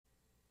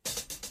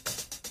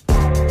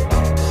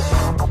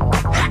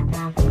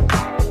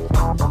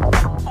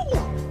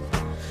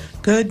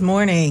Good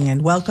morning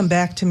and welcome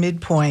back to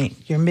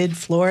Midpoint, your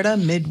mid-Florida,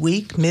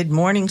 mid-week,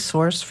 mid-morning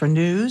source for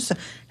news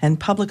and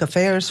public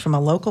affairs from a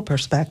local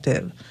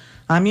perspective.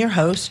 I'm your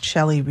host,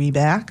 Shelley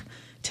Reback.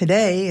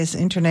 Today is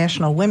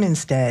International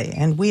Women's Day,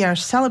 and we are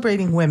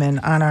celebrating women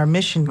on our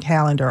mission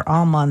calendar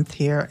all month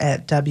here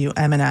at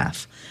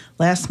WMNF.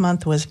 Last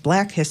month was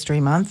Black History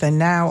Month, and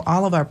now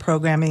all of our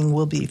programming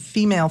will be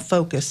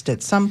female-focused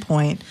at some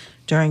point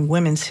during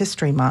Women's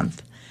History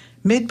Month.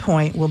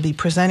 Midpoint will be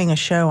presenting a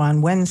show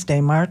on Wednesday,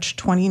 March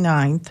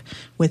 29th,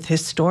 with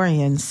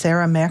historian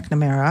Sarah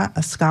McNamara,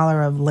 a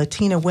scholar of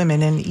Latina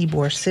women in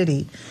Ybor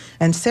City.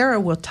 And Sarah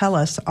will tell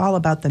us all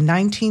about the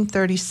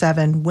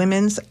 1937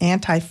 Women's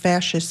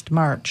Anti-Fascist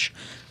March,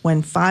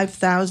 when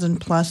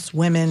 5,000-plus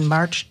women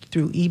marched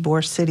through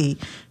Ybor City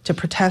to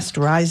protest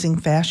rising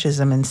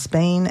fascism in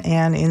Spain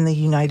and in the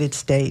United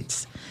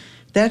States.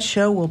 That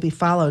show will be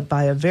followed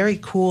by a very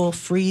cool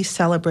free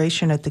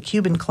celebration at the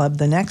Cuban Club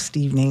the next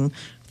evening,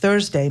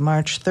 Thursday,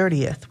 March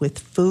 30th, with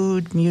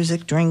food,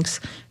 music, drinks,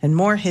 and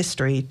more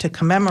history to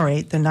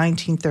commemorate the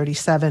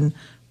 1937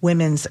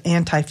 Women's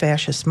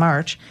Anti-Fascist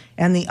March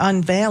and the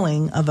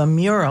unveiling of a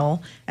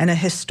mural and a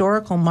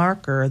historical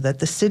marker that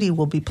the city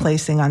will be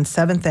placing on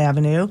 7th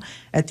Avenue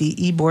at the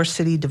Ybor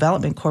City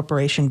Development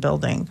Corporation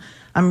building.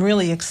 I'm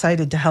really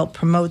excited to help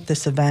promote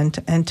this event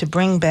and to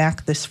bring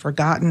back this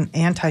forgotten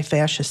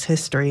anti-fascist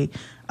history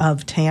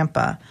of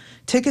Tampa.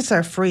 Tickets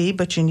are free,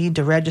 but you need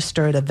to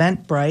register at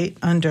Eventbrite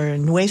under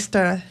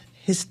Nuestra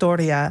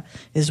Historia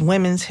is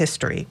Women's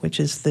History, which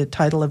is the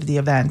title of the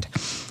event.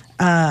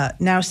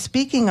 Now,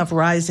 speaking of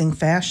rising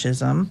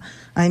fascism,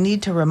 I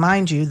need to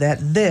remind you that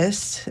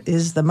this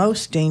is the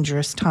most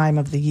dangerous time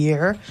of the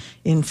year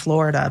in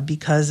Florida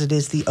because it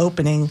is the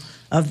opening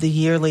of the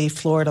yearly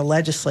Florida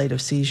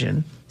legislative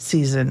season.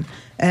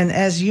 And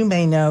as you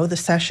may know, the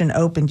session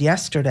opened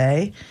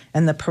yesterday,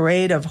 and the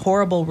parade of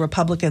horrible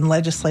Republican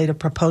legislative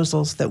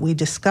proposals that we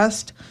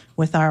discussed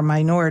with our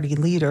minority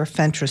leader,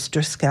 Fentress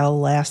Driscoll,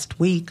 last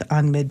week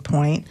on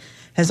Midpoint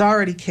has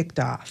already kicked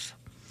off.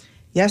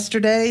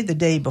 Yesterday, the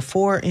day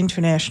before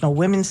International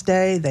Women's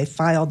Day, they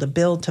filed a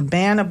bill to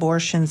ban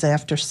abortions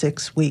after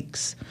 6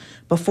 weeks,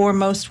 before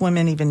most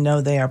women even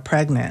know they are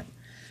pregnant.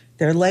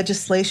 Their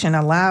legislation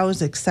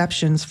allows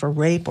exceptions for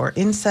rape or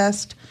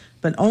incest,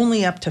 but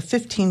only up to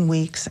 15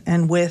 weeks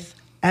and with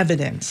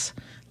evidence,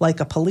 like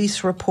a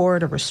police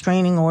report, a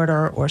restraining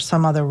order, or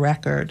some other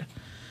record.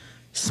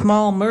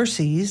 Small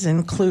mercies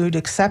include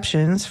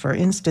exceptions for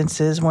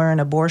instances where an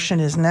abortion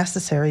is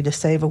necessary to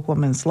save a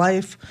woman's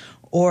life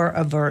or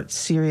avert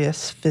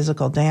serious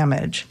physical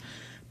damage.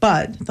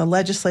 But the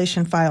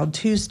legislation filed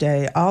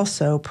Tuesday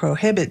also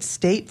prohibits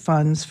state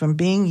funds from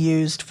being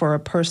used for a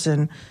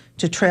person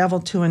to travel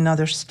to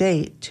another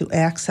state to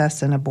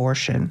access an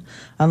abortion,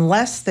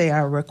 unless they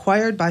are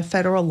required by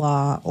federal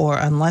law or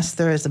unless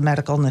there is a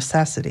medical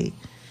necessity.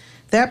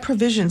 That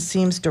provision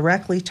seems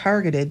directly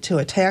targeted to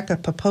attack a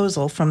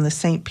proposal from the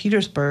St.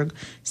 Petersburg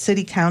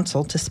City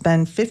Council to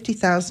spend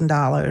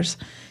 $50,000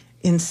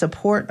 in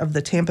support of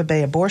the Tampa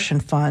Bay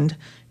Abortion Fund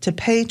to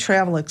pay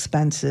travel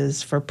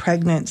expenses for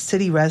pregnant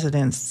city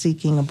residents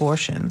seeking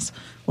abortions.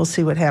 We'll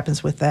see what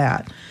happens with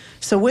that.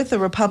 So with the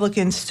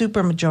Republican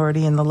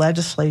supermajority in the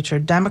legislature,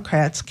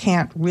 Democrats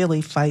can't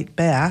really fight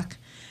back,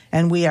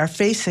 and we are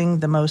facing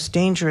the most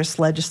dangerous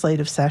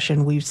legislative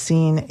session we've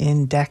seen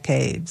in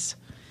decades.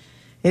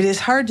 It is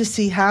hard to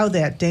see how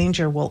that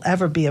danger will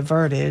ever be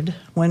averted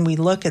when we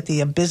look at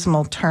the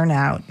abysmal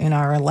turnout in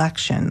our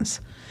elections.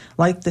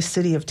 Like the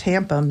City of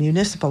Tampa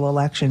municipal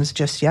elections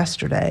just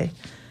yesterday,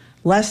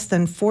 less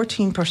than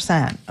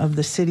 14% of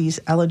the city's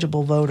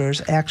eligible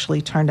voters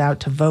actually turned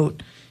out to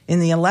vote in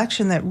the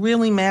election that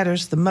really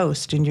matters the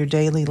most in your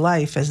daily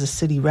life as a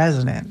city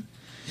resident.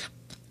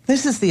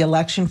 This is the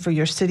election for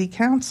your city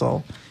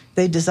council.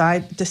 They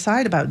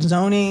decide about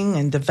zoning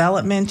and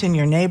development in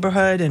your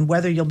neighborhood and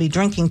whether you'll be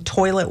drinking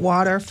toilet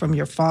water from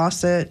your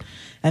faucet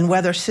and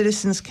whether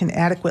citizens can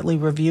adequately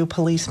review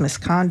police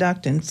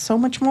misconduct and so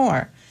much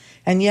more.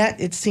 And yet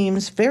it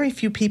seems very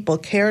few people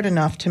cared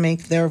enough to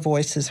make their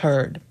voices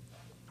heard.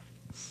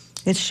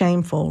 It's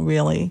shameful,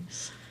 really.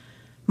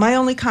 My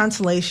only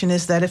consolation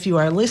is that if you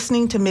are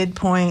listening to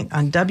Midpoint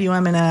on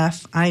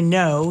WMNF, I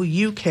know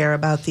you care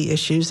about the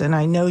issues, and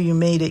I know you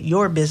made it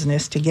your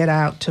business to get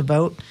out to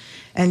vote,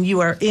 and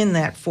you are in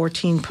that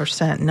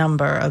 14%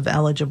 number of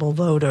eligible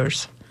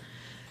voters.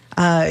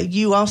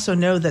 You also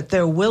know that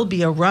there will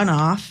be a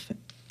runoff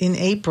in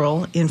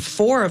April in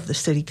 4 of the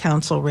city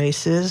council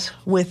races,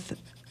 with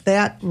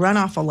that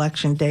runoff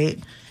election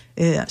date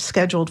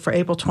scheduled for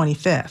April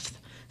 25th.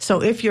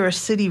 So if you're a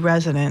city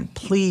resident,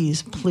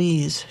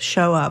 please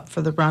show up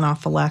for the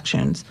runoff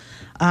elections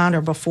on or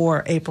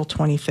before April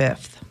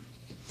 25th.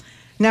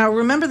 Now,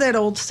 remember that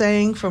old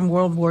saying from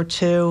World War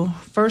II?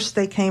 First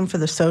they came for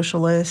the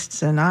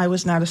socialists, and I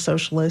was not a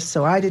socialist,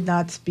 so I did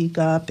not speak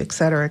up, et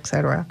cetera, et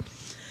cetera.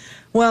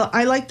 Well,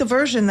 I like the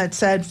version that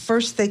said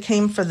first they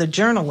came for the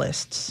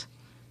journalists,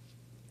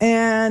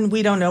 and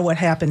we don't know what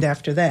happened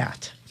after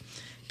that.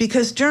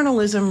 Because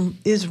journalism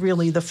is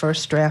really the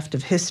first draft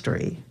of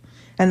history.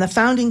 And the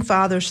Founding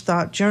Fathers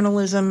thought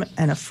journalism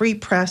and a free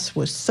press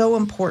was so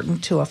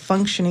important to a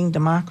functioning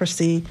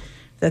democracy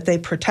that they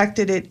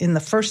protected it in the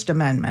First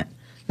Amendment.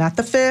 Not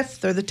the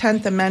Fifth or the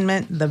 10th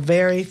Amendment, the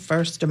very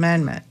First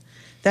Amendment.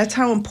 That's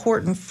how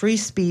important free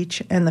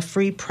speech and the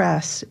free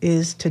press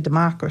is to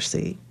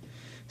democracy.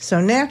 So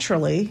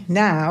naturally,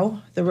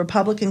 now, the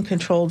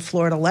Republican-controlled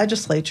Florida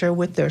legislature,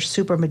 with their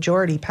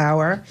supermajority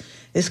power,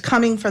 is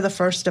coming for the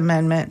First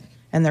Amendment,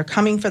 and they're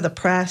coming for the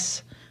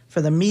press,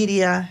 for the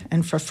media,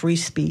 and for free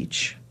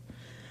speech.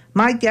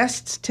 My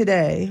guests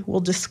today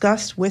will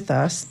discuss with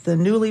us the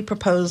newly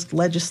proposed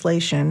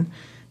legislation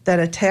that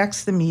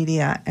attacks the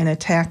media and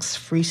attacks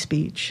free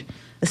speech,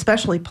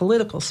 especially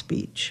political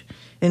speech,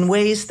 in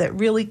ways that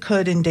really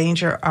could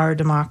endanger our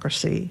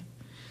democracy.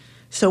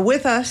 So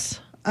with us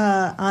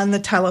on the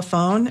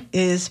telephone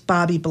is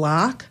Bobby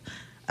Block.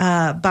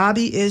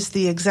 Bobby is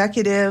the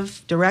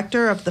executive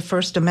director of the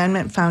First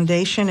Amendment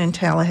Foundation in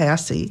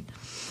Tallahassee.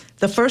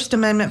 The First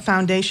Amendment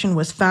Foundation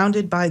was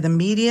founded by the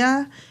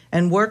media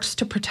and works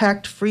to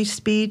protect free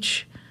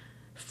speech,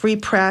 free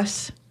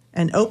press,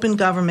 and open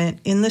government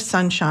in the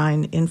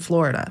Sunshine in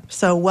Florida.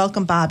 So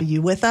welcome, Bobby.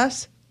 You with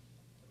us?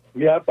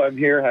 Yep, I'm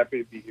here.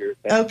 Happy to be here.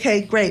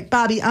 Okay, great.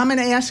 Bobby, I'm going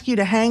to ask you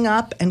to hang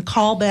up and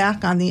call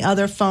back on the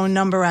other phone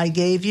number I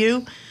gave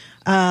you,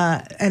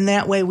 and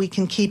that way we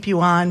can keep you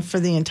on for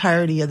the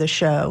entirety of the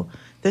show.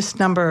 This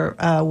number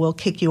will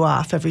kick you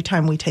off every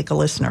time we take a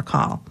listener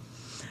call.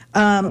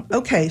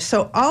 Okay,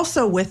 so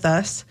also with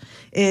us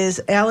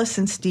is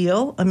Allison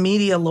Steele, a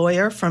media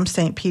lawyer from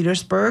St.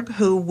 Petersburg,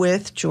 who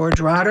with George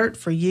Rodert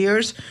for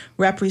years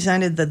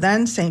represented the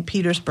then St.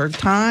 Petersburg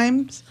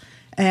Times,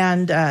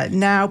 and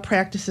now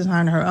practices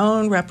on her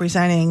own,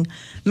 representing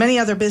many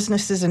other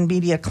businesses and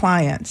media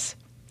clients.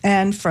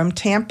 And from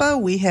Tampa,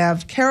 we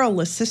have Carol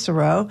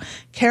LaCicero.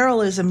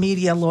 Carol is a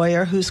media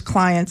lawyer whose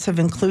clients have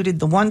included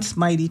the once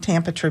mighty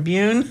Tampa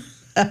Tribune,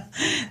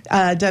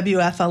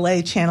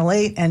 WFLA, Channel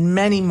 8, and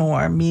many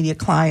more media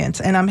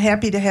clients. And I'm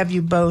happy to have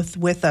you both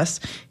with us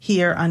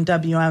here on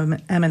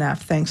WMNF.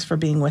 Thanks for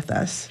being with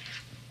us.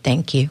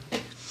 Thank you.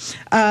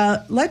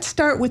 Let's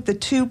start with the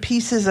two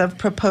pieces of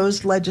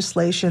proposed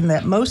legislation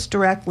that most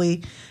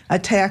directly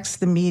attacks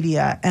the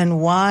media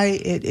and why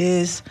it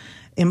is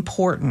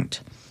important.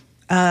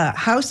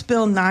 House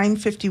Bill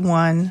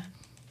 951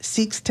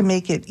 seeks to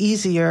make it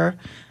easier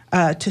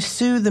to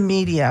sue the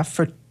media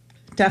for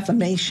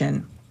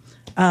defamation.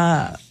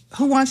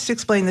 Who wants to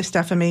explain this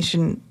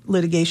defamation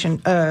litigation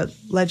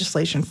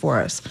legislation for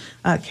us?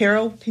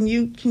 Carol, can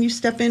you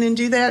step in and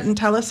do that and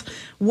tell us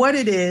what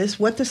it is,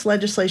 what this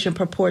legislation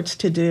purports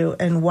to do,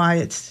 and why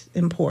it's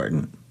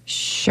important?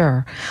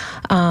 Sure.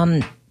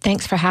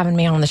 Thanks for having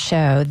me on the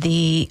show.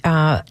 The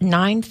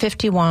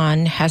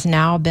 951 has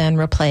now been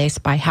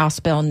replaced by House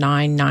Bill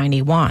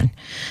 991.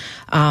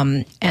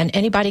 And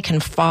anybody can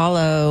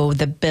follow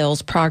the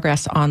bill's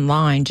progress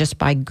online just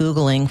by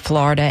Googling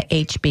Florida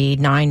HB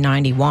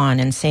 991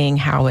 and seeing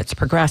how it's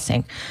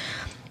progressing.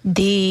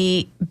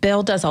 The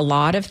bill does a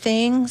lot of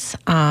things,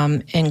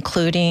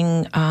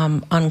 including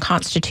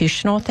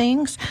unconstitutional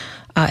things.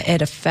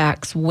 It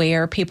affects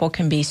where people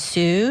can be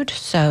sued.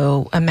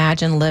 So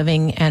imagine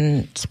living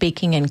and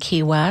speaking in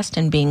Key West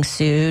and being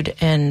sued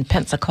in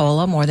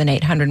Pensacola, more than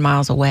 800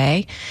 miles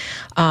away.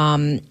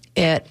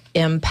 It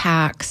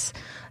impacts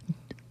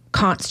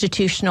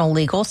constitutional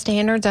legal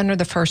standards under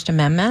the First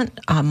Amendment,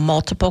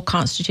 multiple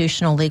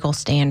constitutional legal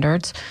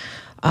standards,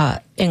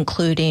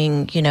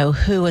 including,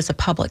 who is a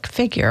public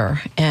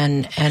figure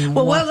and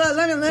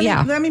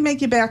let me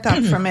make you back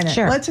up for a minute.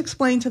 Sure. Let's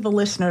explain to the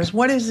listeners,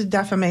 what is a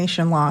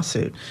defamation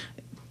lawsuit?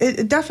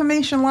 A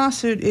defamation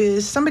lawsuit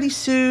is somebody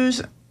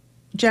sues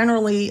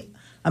generally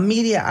a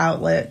media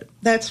outlet.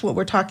 That's what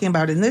we're talking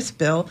about in this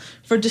bill,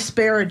 for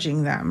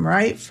disparaging them,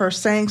 right? For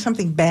saying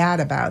something bad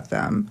about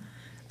them.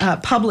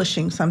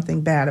 Publishing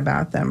something bad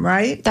about them,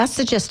 right? That's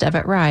the gist of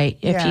it, right?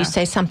 If you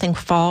say something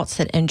false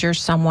that injures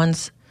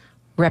someone's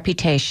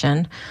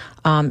reputation,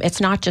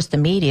 it's not just the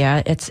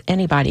media, it's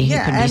anybody who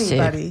can be sued.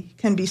 Yeah, anybody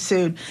can be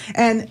sued.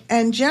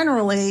 And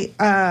generally,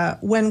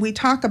 when we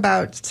talk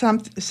about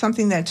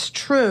something that's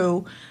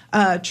true,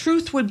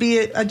 truth would be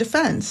a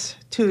defense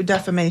to a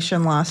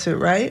defamation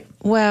lawsuit, right?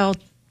 Well,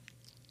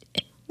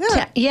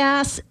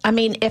 yes. I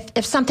mean,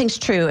 if something's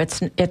true,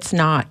 it's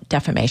not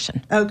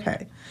defamation.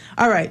 Okay.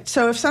 All right.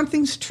 So if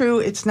something's true,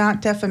 it's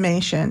not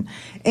defamation.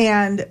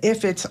 And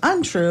if it's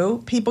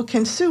untrue, people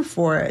can sue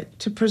for it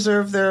to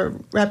preserve their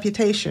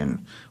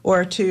reputation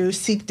or to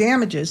seek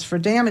damages for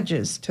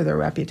damages to their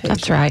reputation.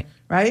 That's right.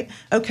 Right?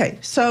 Okay.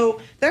 So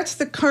that's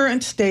the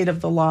current state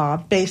of the law,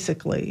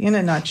 basically, in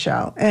a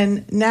nutshell.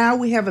 And now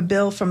we have a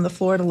bill from the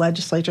Florida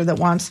legislature that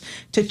wants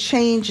to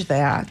change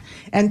that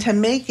and to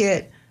make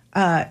it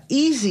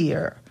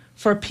easier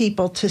for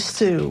people to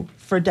sue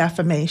for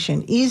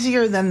defamation,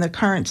 easier than the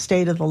current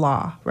state of the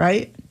law,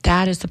 right?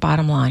 That is the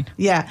bottom line.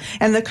 Yeah.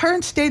 And the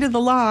current state of the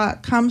law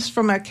comes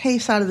from a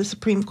case out of the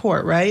Supreme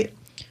Court, right?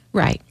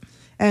 Right.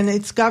 And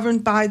it's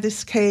governed by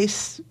this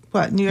case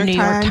what, New York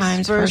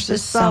Times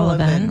versus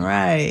Sullivan.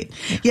 Right.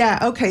 Yeah,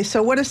 okay.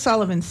 So what does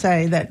Sullivan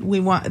say that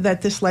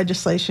this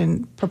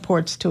legislation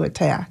purports to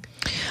attack?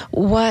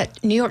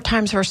 What New York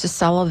Times versus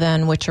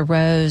Sullivan, which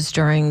arose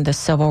during the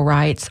civil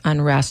rights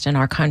unrest in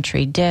our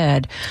country,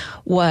 did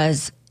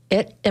was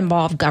it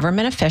involved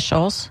government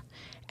officials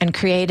and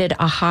created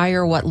a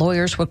higher, what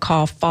lawyers would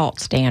call, fault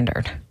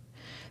standard.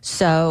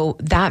 So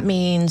that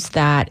means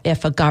that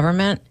if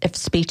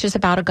speech is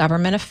about a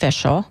government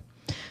official,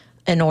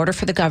 in order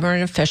for the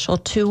government official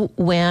to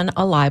win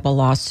a libel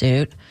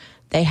lawsuit,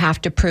 they have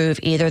to prove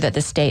either that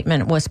the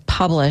statement was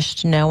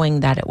published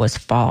knowing that it was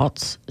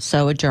false,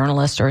 so a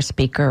journalist or a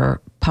speaker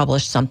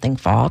published something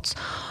false,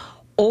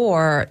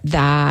 or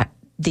that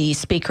the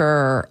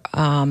speaker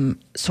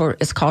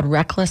is called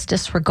reckless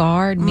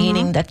disregard,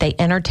 meaning that they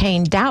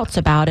entertained doubts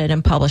about it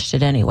and published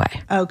it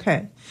anyway.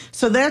 Okay.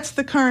 So that's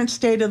the current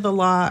state of the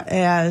law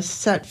as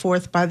set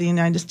forth by the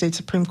United States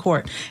Supreme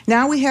Court.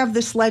 Now we have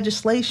this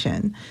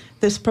legislation,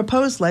 this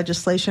proposed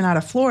legislation out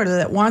of Florida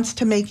that wants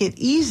to make it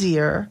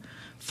easier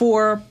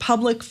for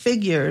public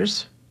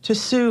figures to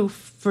sue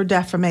for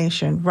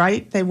defamation,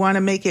 right? They want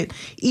to make it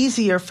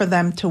easier for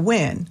them to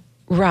win.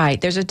 Right.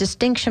 There's a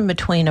distinction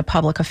between a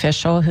public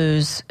official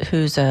who's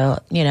an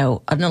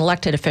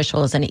elected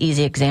official is an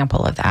easy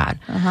example of that,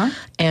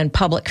 and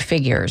public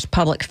figures.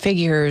 Public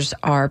figures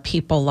are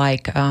people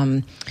like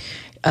a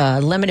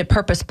limited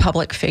purpose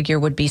public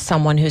figure would be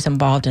someone who's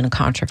involved in a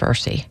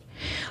controversy.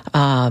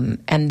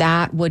 And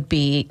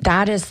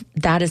that is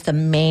the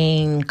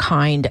main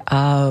kind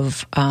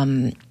of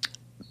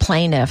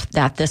plaintiff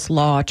that this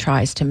law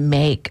tries to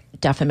make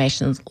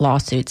defamation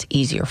lawsuits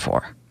easier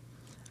for.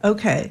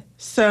 Okay,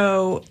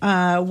 so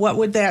what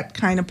would that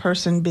kind of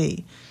person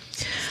be?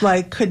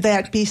 Like, could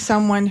that be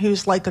someone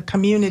who's like a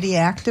community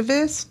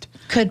activist?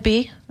 Could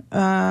be.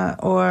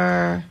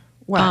 Or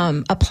what?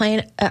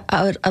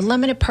 A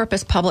limited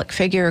purpose public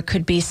figure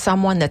could be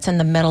someone that's in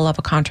the middle of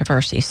a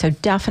controversy. So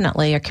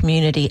definitely a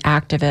community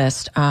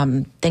activist.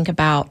 Think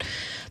about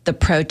the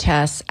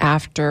protests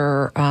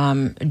after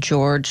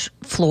George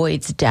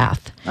Floyd's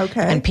death.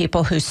 Okay. And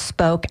people who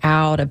spoke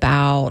out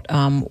about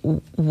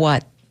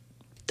what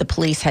the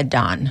police had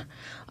done.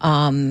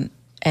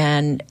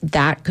 And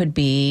that could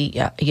be,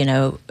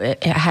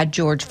 had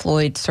George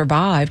Floyd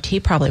survived, he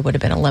probably would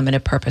have been a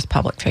limited purpose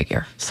public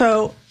figure.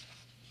 So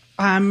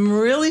I'm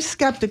really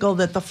skeptical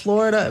that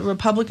the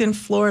Republican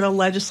Florida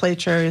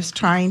legislature is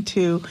trying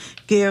to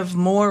give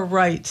more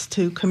rights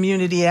to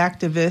community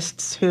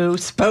activists who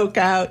spoke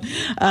out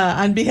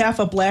on behalf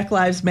of Black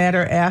Lives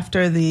Matter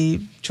after the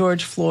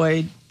George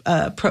Floyd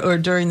or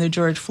during the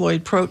George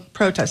Floyd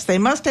protests. They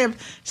must have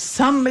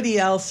somebody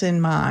else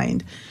in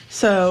mind.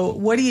 So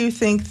what do you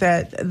think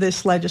that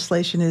this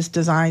legislation is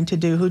designed to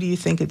do? Who do you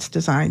think it's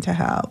designed to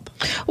help?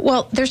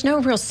 Well, there's no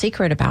real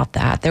secret about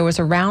that. There was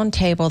a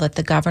roundtable that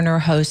the governor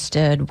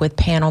hosted with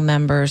panel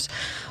members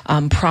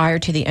prior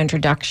to the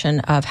introduction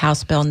of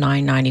House Bill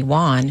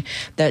 991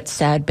 that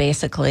said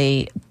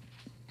basically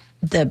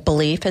the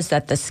belief is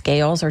that the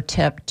scales are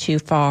tipped too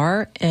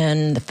far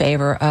in the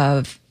favor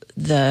of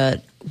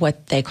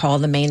what they call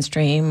the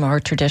mainstream or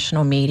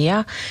traditional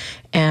media,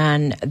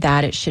 and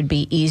that it should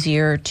be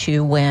easier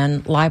to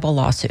win libel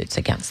lawsuits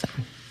against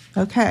them.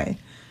 Okay.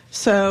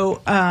 So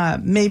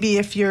maybe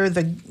if you're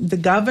the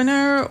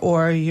governor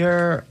or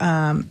you're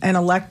an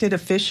elected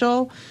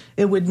official,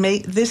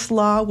 this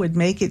law would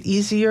make it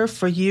easier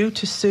for you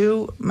to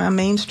sue a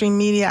mainstream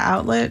media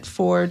outlet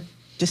for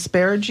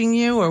disparaging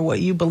you or what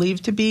you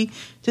believe to be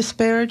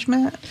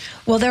disparagement?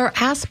 Well, there are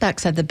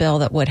aspects of the bill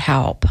that would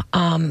help,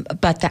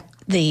 but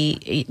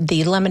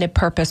the limited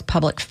purpose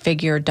public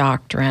figure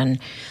doctrine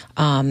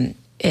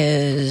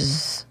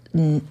is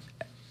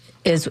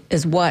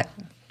what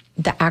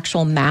the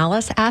actual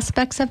malice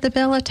aspects of the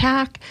bill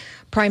attack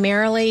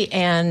primarily,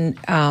 and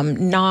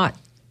not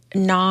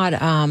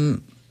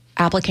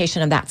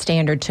application of that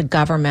standard to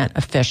government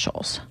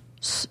officials,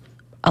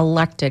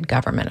 elected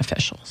government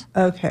officials.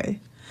 Okay.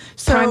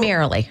 So,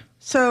 primarily.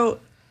 So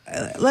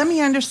let me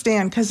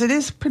understand, because it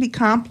is pretty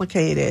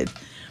complicated.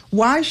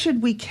 Why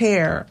should we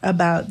care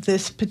about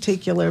this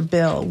particular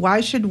bill?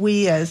 Why should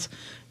we, as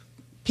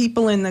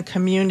people in the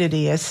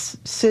community, as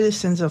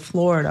citizens of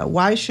Florida,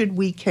 why should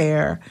we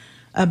care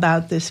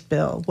about this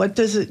bill? What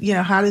does it,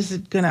 how is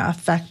it going to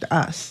affect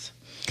us?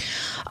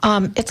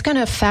 It's going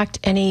to affect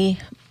any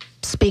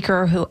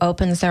speaker who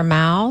opens their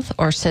mouth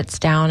or sits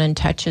down and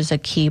touches a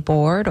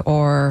keyboard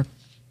or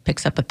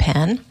picks up a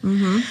pen,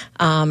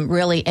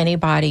 really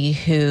anybody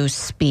who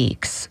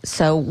speaks.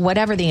 So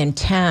whatever the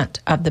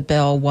intent of the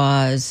bill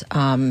was,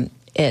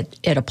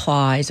 it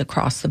applies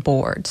across the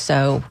board.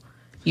 So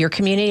you're a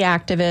community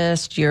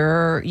activist,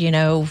 you're, fighting with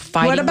your conduct board.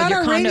 What about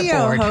a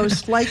radio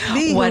host like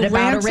me who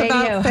rants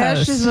about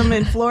fascism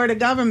in Florida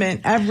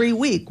government every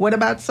week? What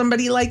about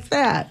somebody like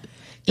that?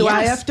 Do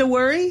I have to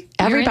worry?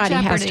 Everybody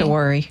has to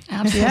worry.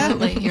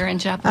 Absolutely. You're in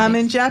jeopardy. I'm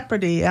in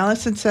jeopardy.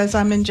 Allison says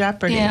I'm in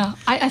jeopardy. Yeah.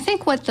 I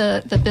think what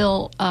the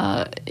bill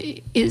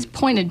is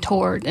pointed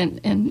toward,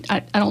 and I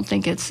don't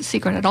think it's a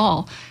secret at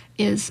all,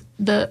 is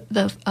the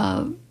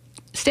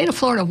state of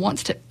Florida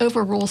wants to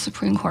overrule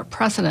Supreme Court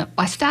precedent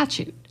by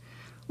statute,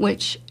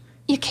 which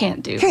you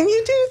can't do. Can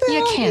you do that?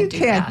 You can't do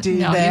that. Do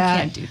no, that.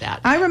 you can't do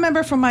that. I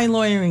remember from my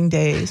lawyering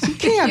days. You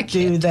can't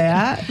do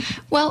that.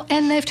 Well,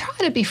 and they've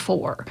tried it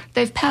before.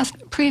 They've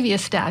passed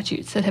previous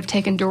statutes that have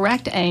taken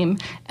direct aim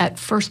at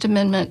First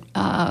Amendment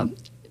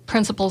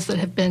principles that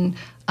have been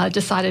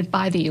decided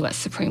by the U.S.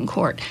 Supreme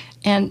Court.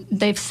 And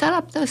they've set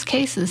up those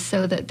cases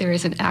so that there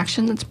is an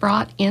action that's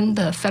brought in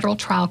the federal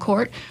trial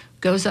court,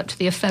 goes up to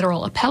the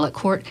federal appellate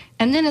court,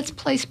 and then it's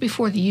placed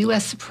before the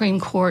U.S. Supreme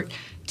Court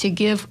to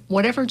give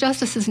whatever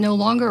justices no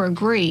longer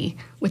agree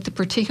with the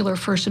particular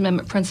First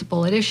Amendment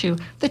principle at issue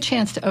the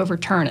chance to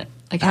overturn it,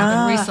 like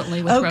happened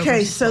recently with Roe Okay,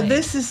 versus so Wade.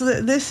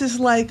 this is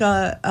like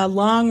a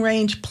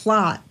long-range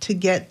plot to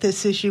get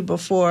this issue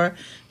before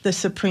the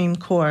Supreme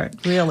Court,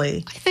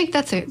 really. I think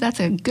that's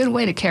a good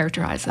way to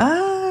characterize it.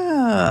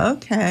 Oh,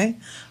 okay.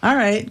 All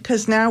right,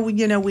 because now,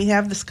 we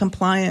have this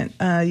compliant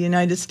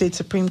United States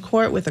Supreme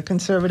Court with a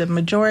conservative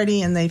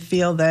majority, and they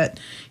feel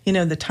that,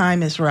 the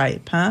time is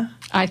ripe, huh?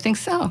 I think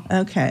so.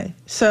 Okay.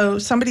 So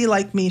somebody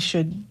like me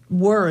should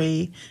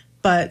worry,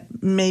 but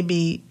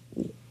maybe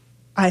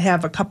I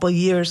have a couple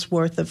years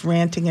worth of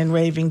ranting and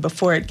raving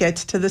before it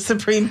gets to the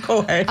Supreme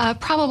Court.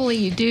 Probably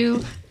you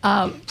do.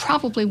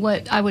 Probably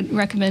what I would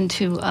recommend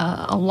to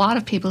a lot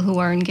of people who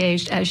are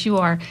engaged, as you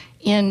are,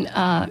 in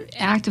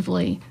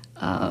actively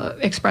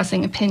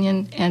expressing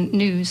opinion and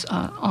news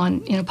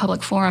in a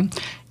public forum,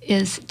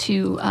 is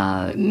to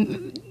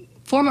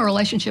form a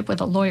relationship with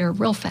a lawyer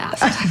real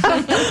fast.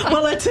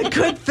 Well, it's a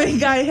good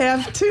thing I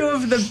have two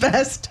of the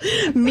best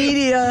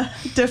media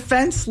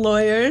defense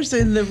lawyers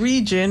in the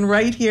region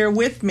right here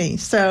with me.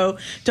 So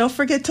don't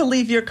forget to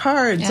leave your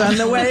cards on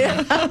the way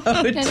out.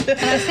 And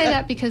I say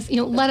that because,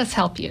 let us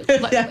help you.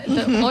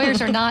 The lawyers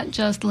are not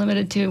just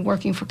limited to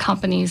working for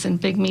companies and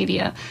big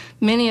media.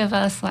 Many of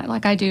us,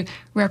 like I do,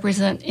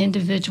 represent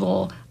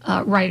individual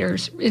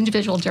writers,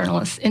 individual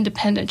journalists,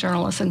 independent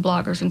journalists and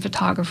bloggers and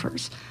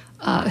photographers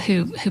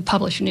who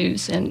publish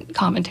news and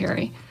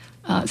commentary.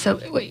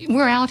 So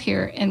we're out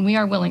here, and we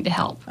are willing to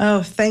help.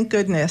 Oh, thank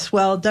goodness.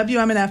 Well,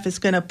 WMNF is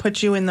going to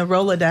put you in the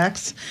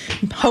Rolodex,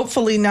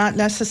 hopefully not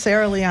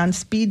necessarily on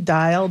speed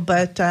dial,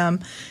 but, I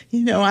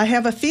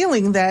have a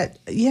feeling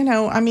that,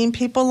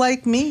 people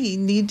like me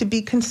need to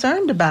be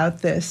concerned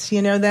about this.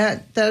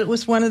 That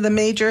was one of the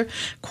major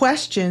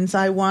questions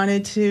I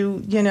wanted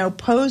to,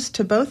 pose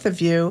to both of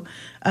you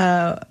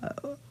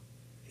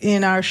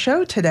in our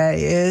show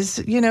today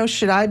is,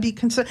 should I be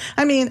concerned?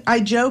 I mean, I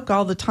joke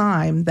all the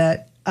time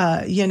that,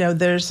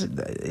 there's,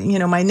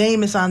 my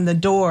name is on the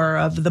door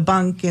of the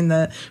bunk in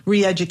the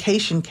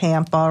re-education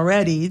camp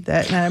already,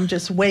 that I'm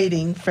just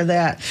waiting for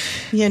that,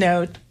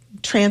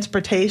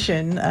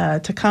 transportation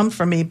to come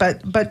for me.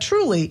 But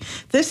truly,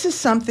 this is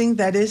something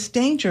that is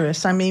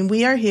dangerous. I mean,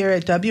 we are here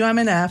at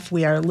WMNF.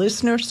 We are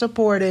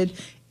listener-supported,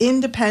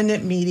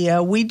 independent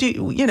media. We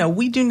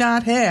do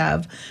not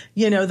have,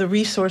 the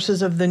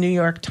resources of the New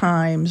York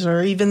Times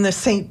or even the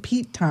St.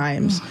 Pete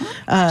Times,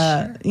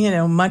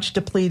 much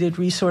depleted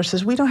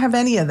resources. We don't have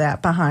any of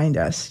that behind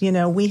us.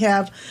 We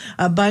have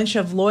a bunch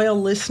of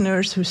loyal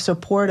listeners who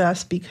support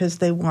us because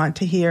they want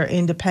to hear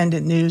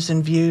independent news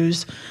and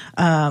views,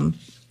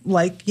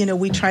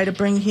 we try to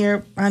bring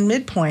here on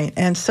Midpoint.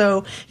 And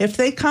so if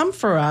they come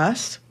for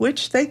us,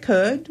 which they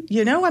could,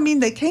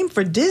 they came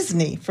for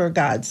Disney, for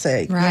God's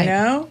sake,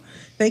 right.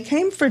 They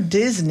came for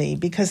Disney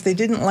because they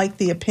didn't like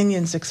the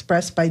opinions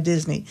expressed by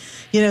Disney.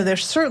 They're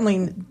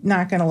certainly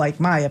not going to like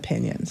my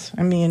opinions.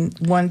 I mean,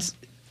 once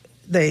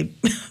they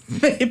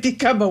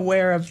become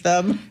aware of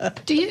them.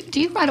 Do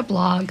you write a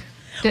blog?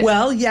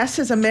 Well, yes,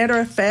 as a matter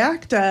of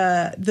fact,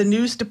 the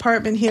news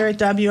department here at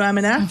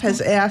WMNF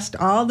has asked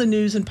all the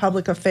news and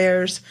public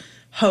affairs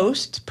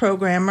hosts,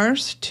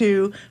 programmers,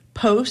 to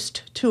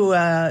post to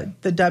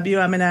the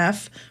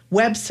WMNF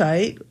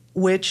website,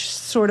 which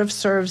sort of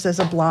serves as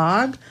a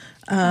blog.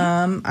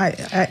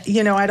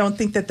 I don't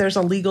think that there's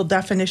a legal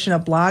definition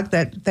of blog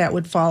that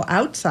would fall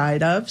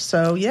outside of.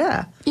 So,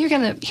 yeah. You're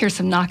going to hear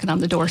some knocking on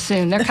the door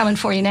soon. They're coming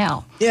for you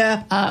now.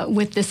 Yeah.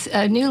 With this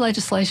new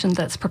legislation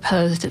that's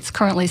proposed. It's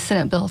currently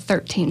Senate Bill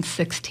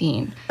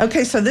 1316.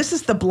 Okay, so this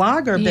is the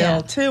blogger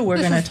bill, too, we're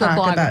going to talk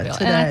about bill.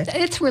 today. And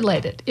it's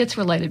related. It's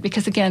related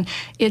because, again,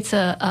 it's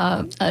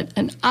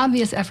an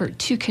obvious effort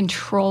to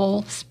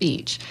control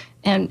speech.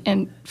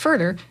 And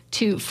further,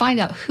 to find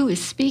out who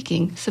is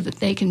speaking so that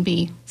they can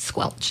be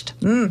squelched.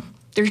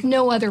 There's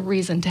no other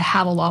reason to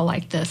have a law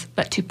like this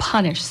but to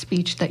punish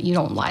speech that you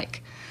don't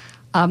like.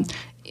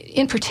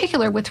 In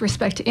particular, with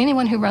respect to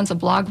anyone who runs a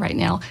blog right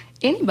now,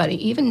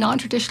 anybody, even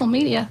non-traditional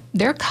media,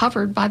 they're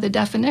covered by the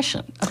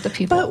definition of the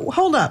people. But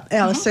hold up,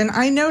 Allison.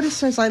 I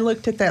noticed as I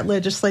looked at that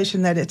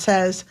legislation that it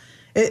says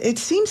it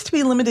seems to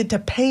be limited to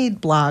paid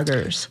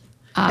bloggers.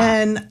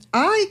 And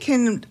I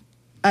can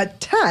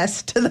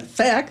attest to the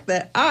fact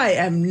that I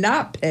am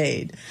not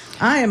paid.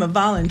 I am a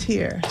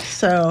volunteer.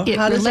 So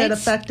how does that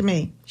affect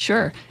me?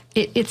 Sure.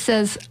 It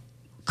says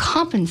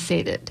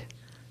compensated.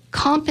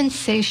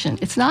 Compensation.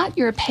 It's not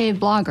you're a paid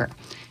blogger.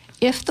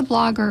 if the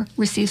blogger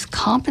receives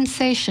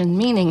compensation,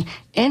 meaning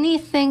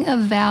anything of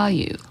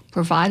value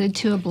provided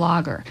to a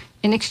blogger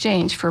in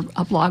exchange for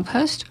a blog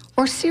post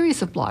or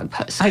series of blog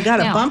posts. I got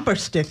Now, a bumper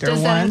sticker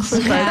does that once.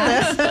 include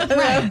that?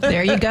 Right.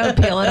 There you go.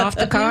 Peel it off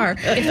the car.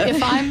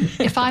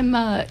 If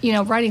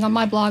I'm writing on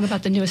my blog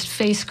about the newest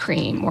face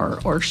cream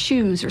or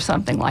shoes or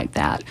something like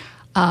that,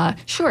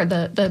 sure,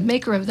 the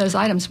maker of those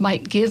items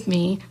might give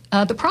me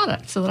the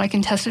product so that I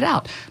can test it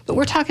out. But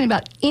we're talking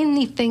about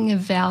anything of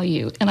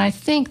value, and I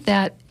think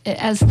that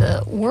as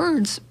the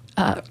words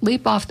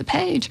leap off the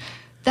page,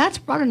 that's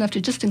broad enough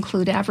to just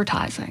include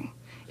advertising.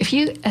 If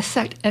you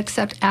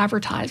accept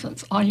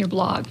advertisements on your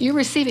blog, you're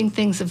receiving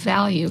things of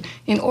value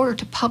in order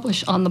to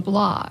publish on the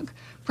blog.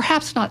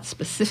 Perhaps not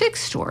specific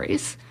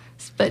stories,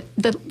 but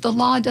the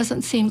law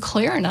doesn't seem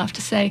clear enough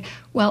to say,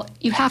 well,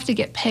 you have to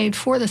get paid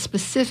for the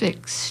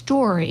specific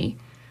story.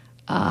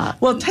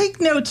 Well,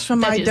 take notes from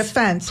my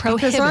defense,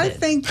 because I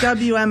think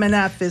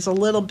WMNF is a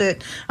little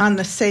bit on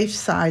the safe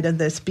side of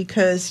this,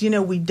 because,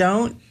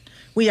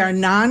 we are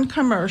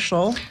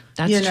non-commercial.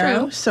 That's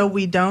true. So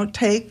we don't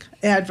take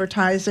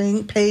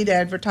paid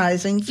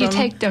advertising from you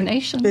take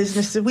donations.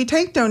 businesses. We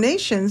take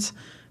donations,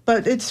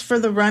 but it's for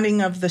the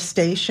running of the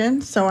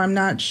station. So I'm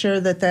not sure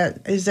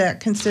is that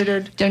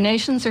considered.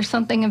 Donations are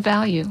something of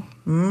value.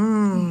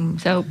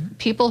 So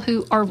people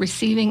who are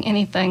receiving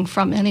anything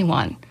from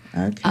anyone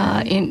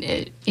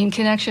in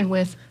connection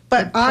with.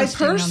 But I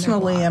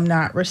personally am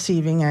not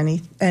receiving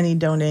any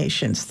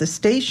donations. The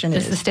station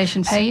is. Does the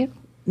station pay you?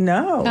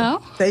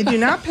 No, they do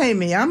not pay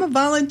me. I'm a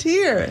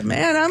volunteer.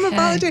 Man, I'm a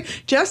volunteer.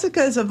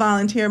 Jessica's a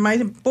volunteer. My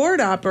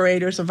board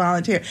operator's a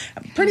volunteer.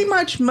 Pretty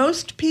much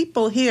most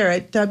people here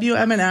at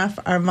WMNF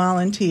are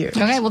volunteers.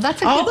 Okay, well,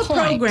 that's a good point. All the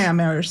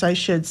programmers, I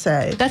should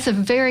say. That's a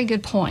very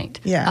good point.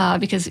 Yeah.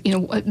 Because,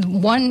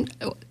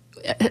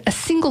 a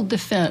single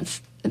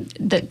defense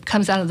that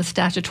comes out of the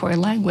statutory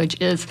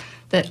language is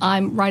that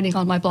I'm writing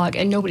on my blog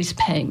and nobody's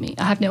paying me.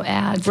 I have no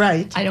ads.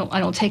 Right. I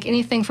don't take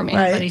anything from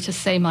anybody to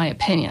say my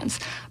opinions.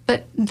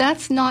 But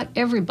that's not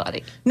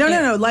everybody.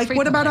 No. Like,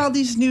 what about all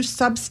these new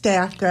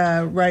Substack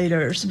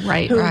writers?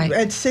 Right.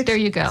 At there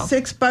you go.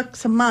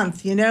 $6 a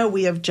month.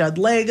 We have Judd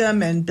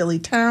Legum and Billy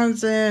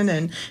Townsend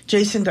and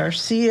Jason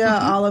Garcia,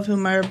 all of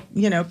whom are,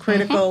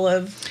 critical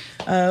of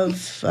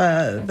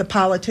the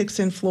politics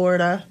in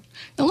Florida.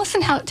 Now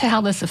listen to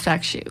how this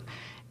affects you.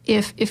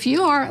 If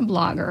you are a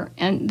blogger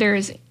and there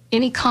is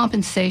any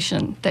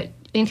compensation,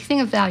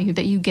 anything of value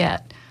that you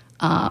get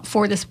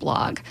for this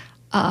blog,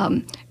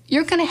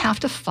 you're going to have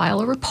to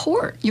file a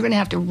report. You're going to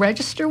have to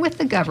register with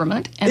the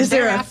government. And is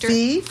there a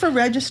fee for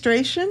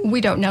registration? We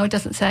don't know. It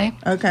doesn't say.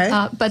 Okay.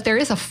 But there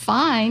is a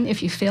fine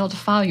if you fail to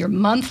file your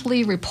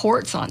monthly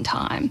reports on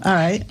time. All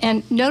right.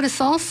 And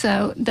notice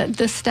also that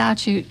this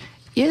statute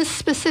is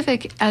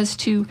specific as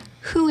to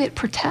who it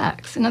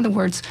protects. In other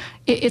words,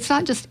 it's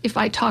not just if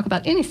I talk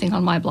about anything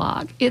on my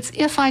blog. It's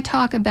if I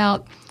talk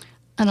about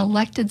an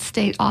elected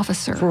state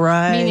officer,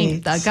 meaning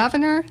the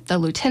governor, the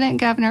lieutenant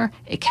governor,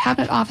 a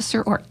cabinet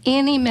officer, or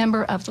any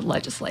member of the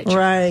legislature.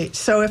 Right.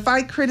 So if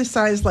I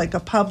criticize like a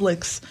pub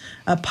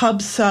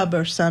sub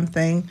or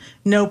something,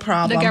 no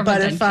problem. The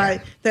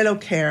government they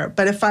don't care.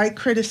 But if I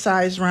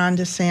criticize Ron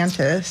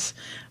DeSantis,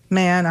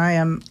 man, I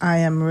am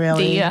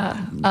really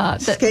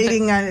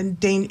skating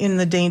in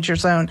the danger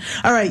zone.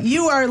 All right,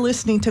 you are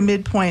listening to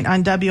Midpoint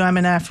on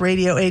WMNF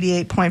Radio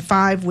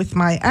 88.5 with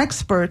my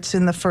experts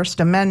in the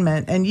First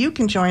Amendment, and you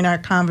can join our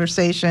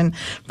conversation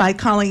by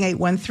calling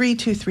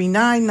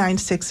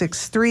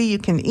 813-239-9663. You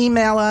can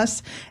email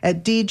us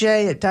at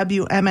dj@wmnf.org,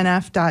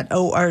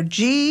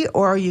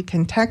 or you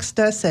can text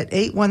us at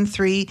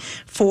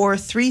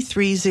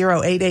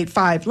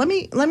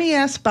 813-433-0885. Let me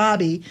ask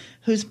Bobby,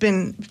 who's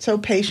been so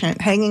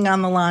patient, hanging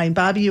on the line.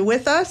 Bobby, you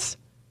with us?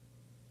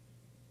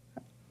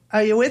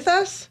 Are you with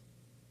us?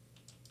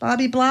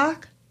 Bobby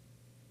Block?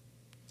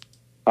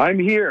 I'm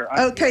here.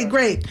 Okay,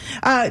 great.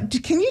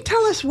 Can you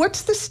tell us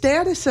what's the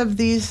status of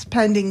these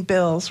pending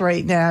bills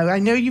right now? I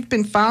know you've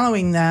been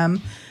following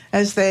them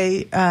as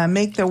they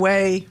make their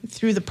way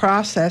through the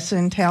process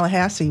in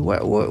Tallahassee.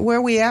 Where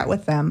are we at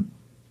with them?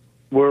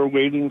 We're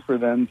waiting for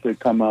them to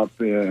come up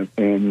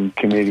in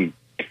committee,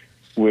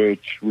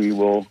 which we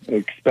will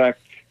expect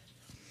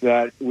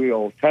that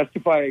we'll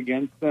testify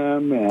against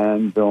them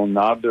and they'll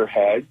nod their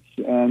heads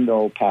and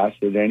they'll pass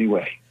it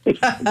anyway.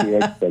 The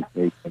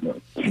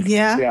expectation is.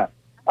 Yeah.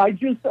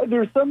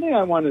 There's something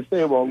I want to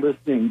say about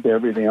listening to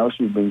everything else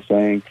you've been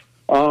saying.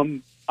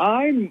 I'm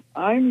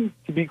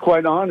to be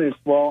quite honest,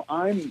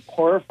 I'm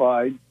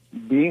horrified,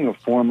 being a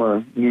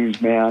former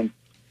newsman,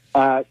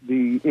 at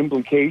the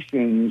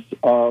implications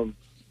of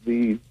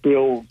the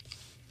bill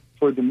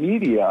for the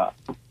media.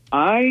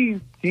 I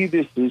see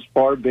this as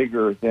far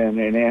bigger than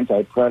an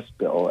anti-press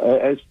bill.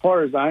 As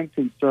far as I'm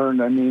concerned,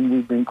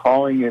 we've been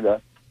calling it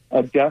a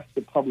death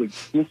to public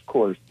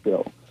discourse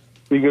bill,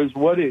 because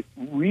what it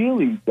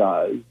really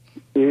does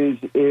is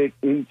it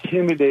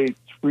intimidates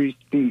free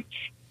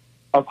speech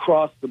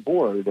across the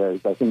board,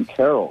 as I think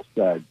Carol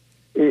said.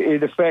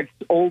 It affects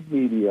old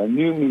media,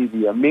 new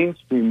media,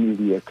 mainstream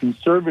media,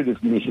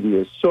 conservative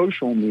media,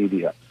 social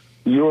media.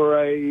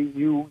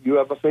 You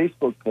have a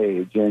Facebook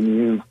page, and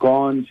you've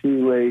gone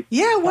to a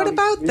what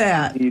about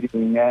that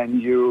meeting,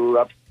 and you're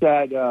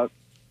upset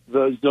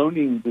the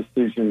zoning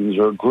decisions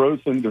or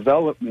growth and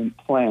development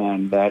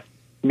plan that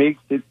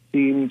makes it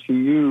seem to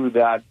you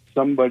that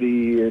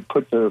somebody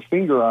put their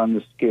finger on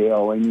the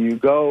scale, and you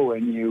go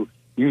and you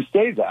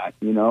say that,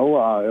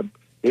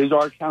 is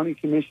our county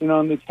commission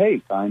on the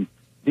take? I'm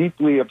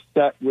deeply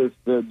upset with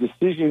the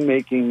decision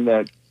making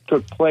that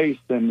took place,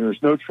 and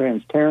there's no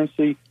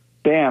transparency.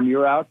 Bam,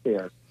 you're out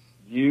there.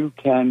 You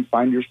can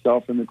find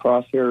yourself in the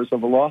crosshairs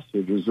of a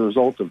lawsuit as a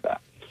result of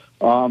that.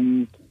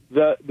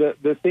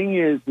 The thing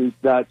is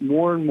that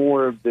more and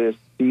more of this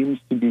seems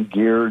to be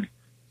geared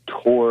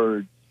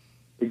towards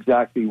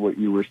exactly what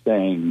you were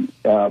saying,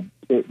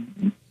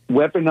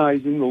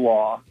 weaponizing the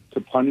law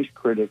to punish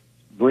critics,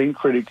 bring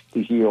critics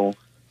to heel,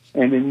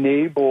 and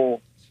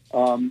enable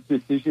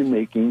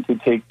decision-making to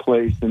take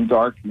place in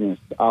darkness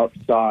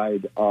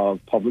outside of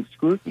public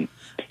scrutiny.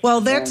 Well,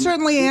 that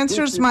certainly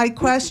answers my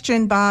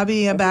question,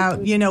 Bobby,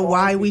 about,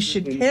 why we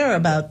should care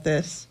about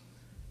this.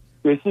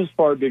 This is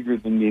far bigger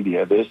than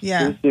media. This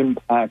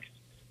impacts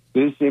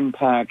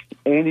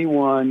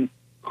anyone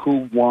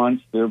who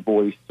wants their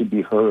voice to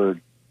be heard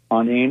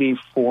on any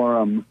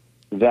forum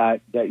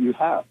that you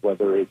have,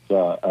 whether it's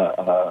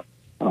a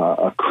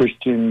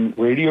Christian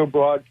radio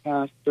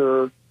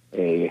broadcaster,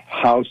 a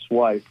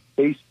housewife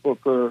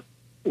Facebooker,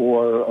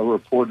 or a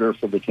reporter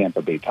for the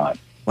Tampa Bay Times.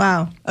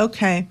 Wow.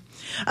 Okay.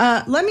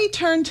 Let me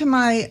turn to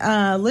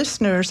my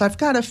listeners. I've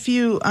got a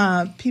few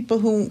people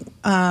who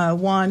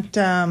want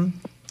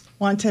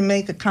to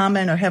make a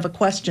comment or have a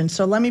question.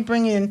 So let me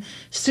bring in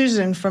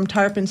Susan from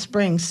Tarpon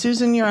Springs.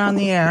 Susan, you're on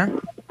the air.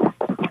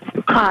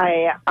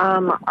 Hi.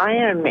 I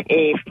am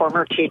a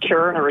former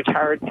teacher and a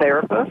retired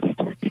therapist.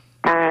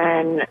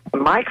 And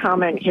my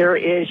comment here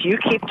is you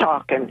keep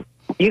talking.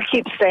 You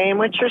keep saying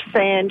what you're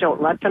saying.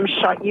 Don't let them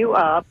shut you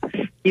up.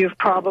 You've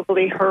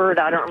probably heard,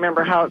 I don't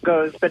remember how it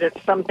goes, but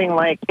it's something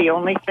like the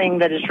only thing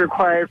that is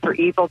required for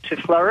evil to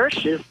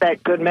flourish is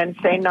that good men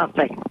say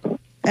nothing.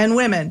 And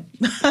women.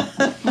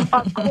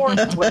 Of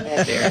course,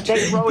 women.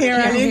 They wrote here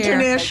on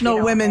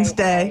International Women's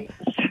Day.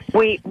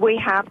 We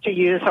have to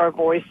use our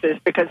voices,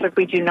 because if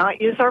we do not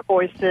use our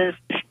voices,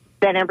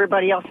 then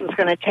everybody else is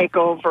going to take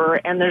over,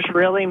 and there's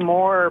really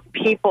more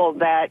people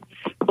that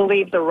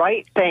believe the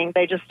right thing.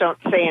 They just don't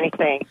say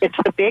anything. It's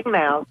the big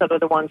mouths that are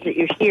the ones that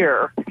you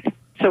hear,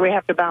 so we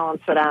have to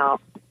balance it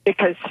out.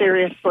 Because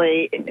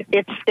seriously,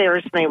 it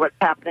scares me what's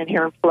happening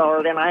here in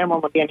Florida, and I am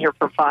only been here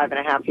for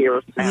 5.5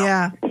 years now.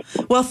 Yeah.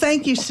 Well,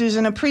 thank you,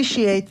 Susan.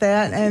 Appreciate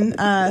that, and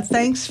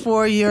thanks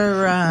for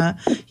your,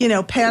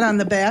 pat on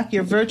the back,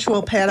 your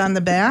virtual pat on the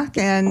back,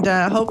 and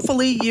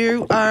hopefully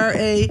you are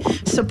a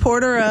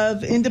supporter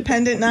of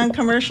independent,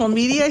 non-commercial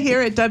media here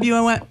at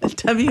WMNF,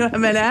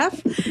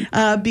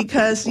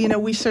 because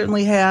we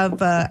certainly have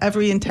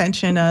every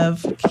intention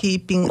of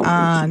keeping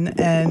on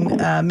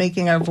and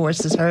making our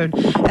voices heard,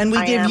 and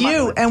we give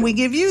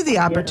you the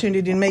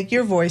opportunity to make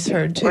your voice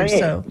heard too. Right.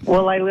 So,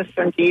 well, I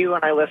listen to you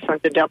and I listen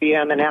to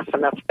WMNF,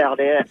 and that's about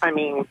it. I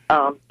mean,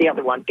 the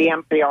other one, the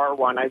NPR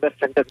one, I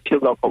listen to the two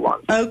local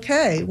ones.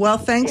 Okay. Well,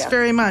 thanks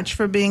very much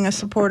for being a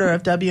supporter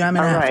of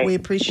WMNF. Right. We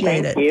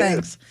appreciate Thank it. you.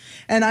 Thanks.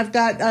 And I've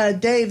got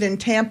Dave in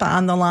Tampa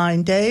on the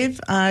line. Dave,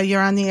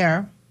 you're on the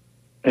air.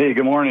 Hey,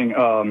 good morning.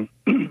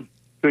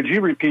 Could you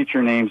repeat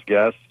your names,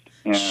 guests,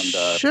 and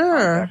sure.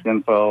 Contact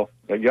info?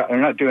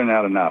 You're not doing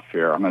that enough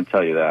here. I'm going to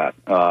tell you that.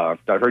 I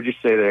heard you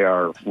say they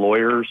are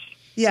lawyers.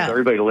 Yeah. So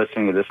everybody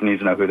listening to this needs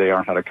to know who they are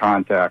and how to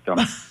contact them.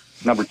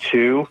 Number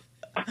two.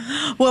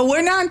 Well,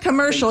 we're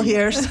non-commercial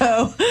here,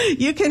 so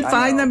you can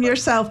find them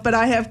yourself. But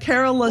I have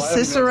Carol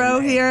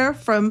LoCicero here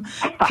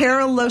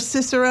Carol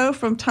LoCicero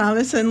from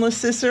Thomas and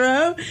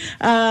LoCicero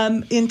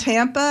in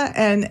Tampa,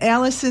 and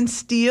Allison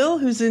Steele,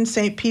 who's in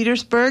St.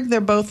 Petersburg.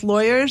 They're both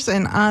lawyers,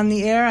 and on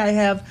the air I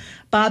have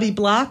Bobby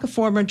Block, a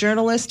former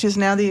journalist who's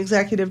now the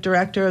executive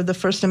director of the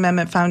First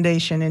Amendment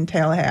Foundation in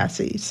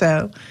Tallahassee.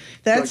 So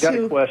that's I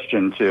got a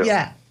question, too.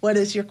 Yeah. What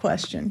is your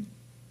question?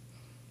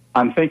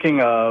 I'm thinking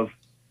of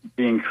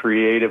being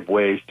creative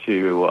ways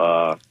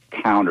to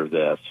counter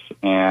this.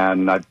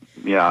 And,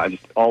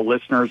 all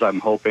listeners,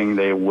 I'm hoping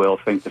they will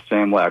think the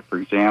same way. For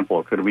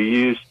example, could we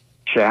use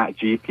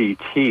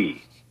ChatGPT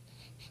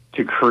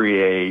to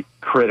create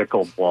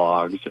critical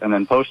blogs and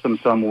then post them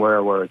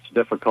somewhere where it's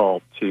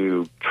difficult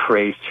to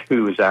trace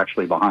who is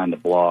actually behind the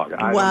blog?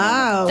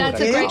 Wow,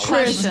 that's a great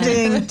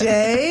interesting,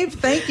 Dave.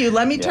 Thank you.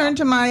 Let me turn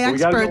to my experts.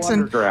 We got to go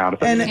underground.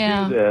 If we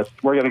do this,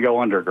 we're going to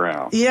go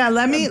underground. Yeah,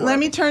 let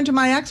me turn to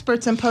my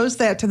experts and pose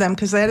that to them,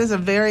 because that is a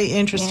very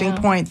interesting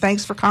point.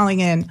 Thanks for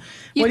calling in.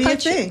 What do you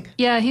think?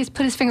 He's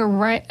put his finger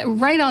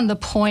right on the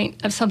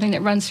point of something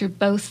that runs through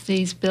both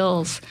these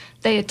bills.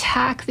 They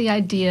attack the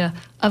idea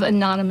of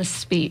anonymous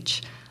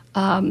speech.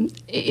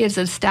 It's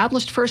an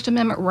established First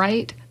Amendment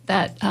right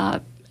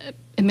that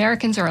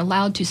Americans are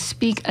allowed to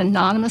speak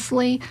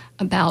anonymously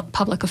about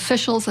public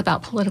officials,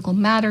 about political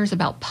matters,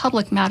 about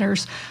public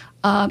matters.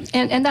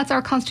 And that's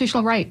our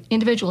constitutional right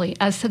individually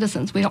as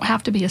citizens. We don't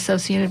have to be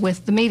associated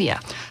with the media.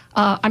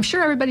 I'm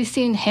sure everybody's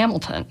seen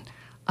Hamilton.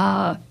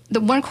 The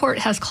one court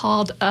has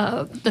called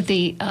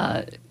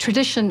the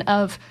tradition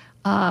of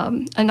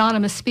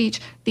anonymous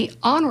speech the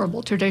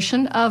honorable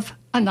tradition of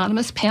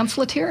anonymous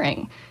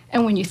pamphleteering.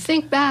 And when you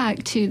think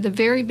back to the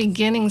very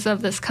beginnings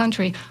of this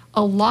country,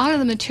 a lot of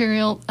the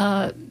material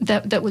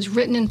that was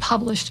written and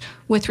published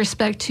with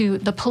respect to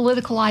the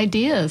political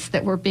ideas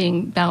that were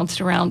being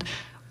bounced around,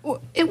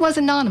 it was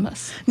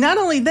anonymous. Not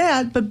only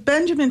that, but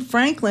Benjamin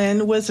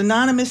Franklin was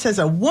anonymous as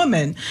a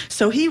woman,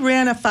 so he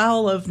ran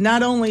afoul of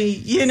not only,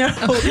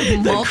 multiple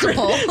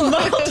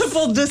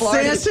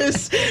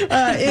DeSantis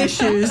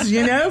issues,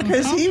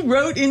 because he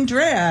wrote in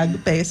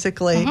drag,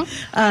 basically. So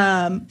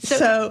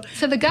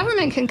the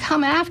government can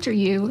come after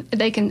you.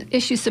 They can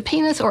issue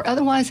subpoenas or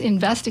otherwise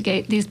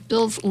investigate. These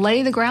bills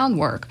lay the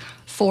groundwork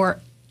for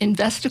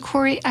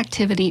investigatory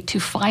activity to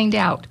find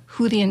out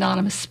who the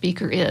anonymous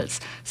speaker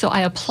is. So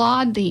I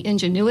applaud the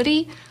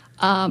ingenuity,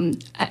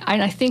 and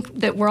I think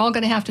that we're all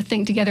going to have to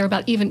think together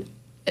about even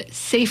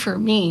safer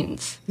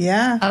means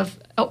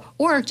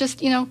or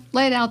just,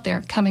 lay it out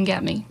there, come and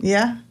get me.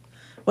 Yeah.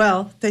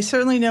 Well, they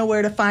certainly know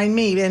where to find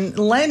me. And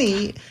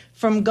Lenny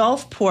from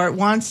Gulfport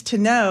wants to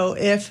know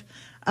if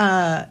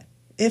I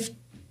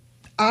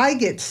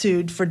get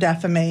sued for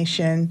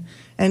defamation.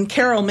 And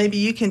Carol, maybe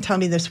you can tell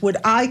me this. Would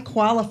I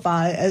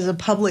qualify as a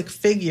public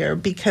figure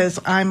because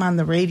I'm on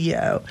the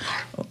radio?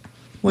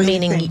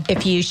 Meaning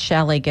if you,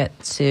 Shelley,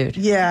 get sued.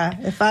 Yeah,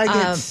 if I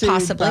get sued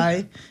possibly.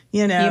 by,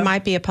 You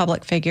might be a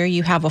public figure.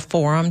 You have a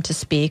forum to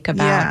speak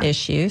about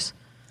issues.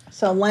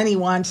 So Lenny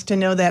wants to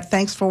know that.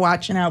 Thanks for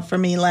watching out for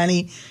me,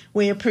 Lenny.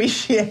 We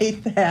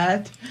appreciate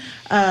that.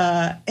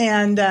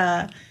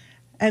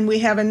 And we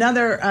have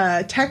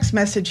another text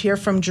message here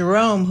from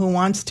Jerome who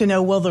wants to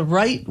know, will the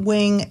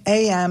right-wing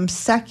AM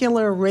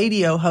secular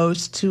radio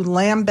hosts who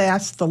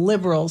lambast the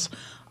liberals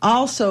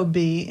also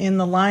be in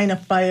the line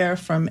of fire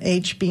from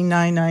HB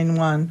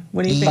 991?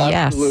 What do you think?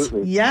 Yes.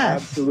 Absolutely.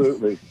 Yes.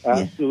 Absolutely.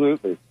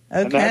 Absolutely. Yeah.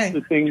 Okay. And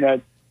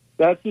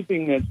that's the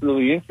thing that's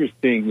really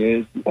interesting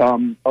is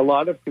a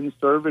lot of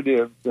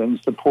conservatives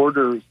and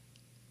supporters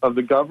of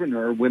the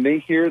governor, when they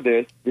hear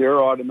this,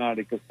 their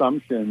automatic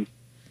assumption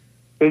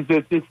is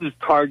that this is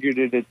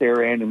targeted at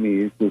their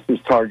enemies. This is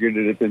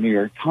targeted at the New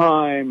York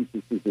Times.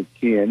 This is at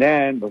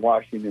CNN, the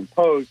Washington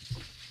Post.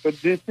 But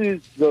this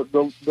is the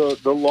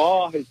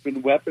law has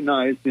been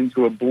weaponized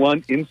into a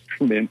blunt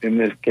instrument in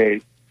this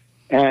case,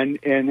 and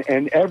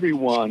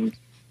everyone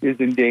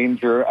is in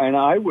danger. And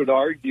I would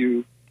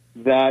argue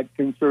that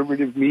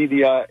conservative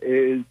media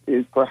is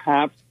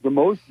perhaps the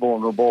most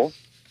vulnerable.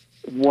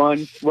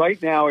 One,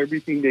 right now,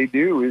 everything they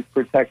do is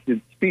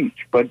protected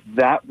speech, but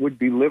that would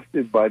be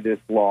lifted by this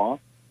law,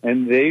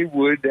 and they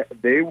would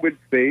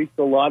face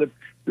a lot of.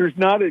 There's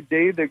not a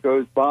day that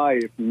goes by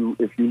if you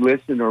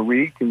listen or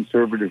read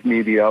conservative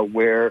media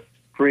where,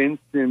 for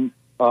instance,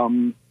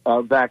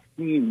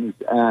 vaccines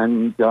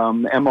and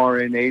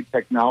mRNA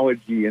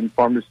technology and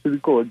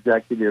pharmaceutical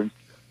executives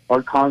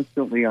are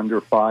constantly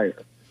under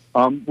fire.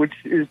 Which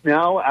is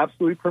now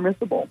absolutely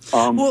permissible.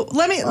 Well,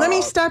 let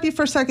me stop you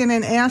for a second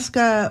and ask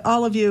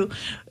all of you,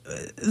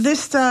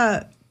 this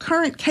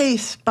current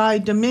case by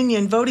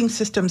Dominion Voting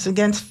Systems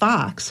against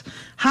Fox,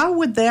 how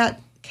would that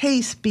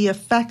case be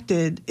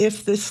affected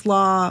if this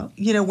law,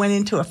 went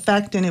into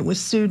effect and it was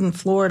sued in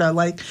Florida?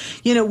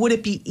 Would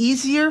it be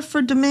easier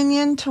for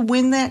Dominion to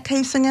win that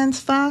case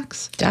against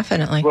Fox?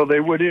 Definitely. Well, they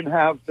wouldn't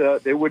have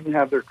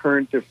their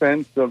current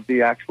defense of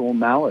the actual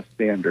malice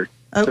standard.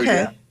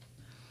 Okay.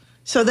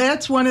 So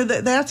that's one of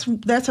that's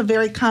a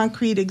very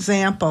concrete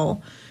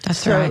example.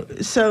 That's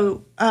right.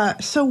 So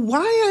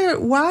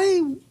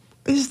why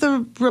is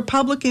the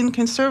Republican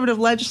conservative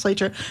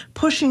legislature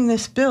pushing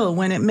this bill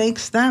when it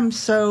makes them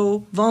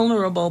so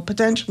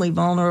potentially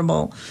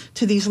vulnerable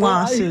to these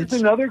lawsuits?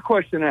 Here's another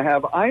question I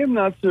have. I am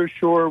not so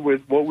sure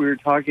with what we were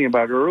talking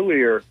about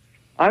earlier.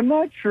 I'm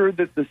not sure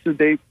that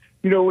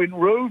in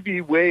Roe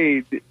v.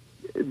 Wade,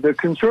 the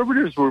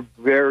conservatives were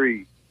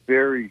very,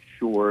 very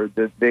sure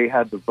that they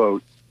had the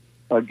votes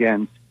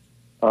against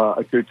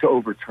to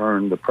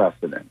overturn the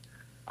precedent.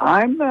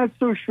 I'm not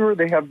so sure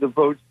they have the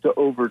votes to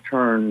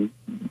overturn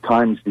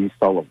Times v.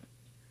 Sullivan.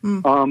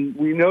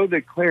 We know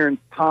that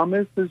Clarence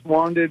Thomas has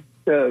wanted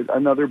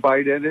another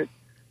bite at it.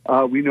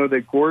 We know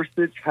that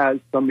Gorsuch has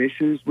some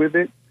issues with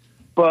it.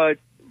 But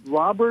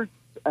Roberts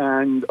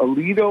and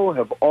Alito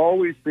have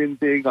always been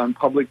big on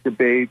public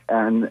debate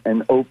and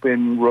an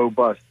open,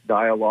 robust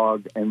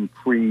dialogue and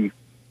free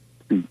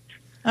speech.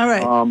 All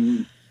right.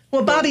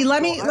 Well, Bobby,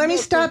 let me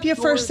stop you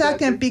for a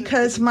second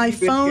because my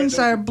phones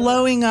are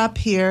blowing up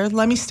here.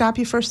 Let me stop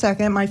you for a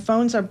second. My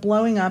phones are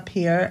blowing up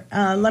here.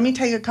 Let me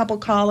take a couple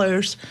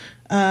callers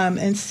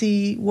and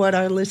see what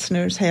our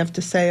listeners have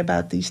to say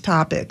about these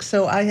topics.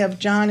 So I have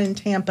John in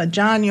Tampa.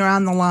 John, you're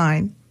on the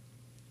line.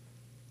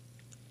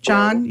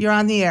 John, you're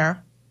on the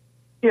air.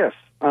 Yes.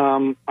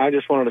 I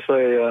just wanted to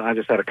say I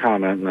just had a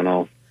comment, and then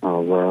I'll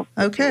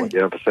okay. what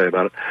you have to say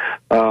about it.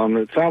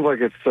 It sounds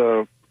like it's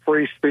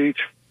free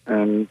speech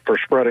and for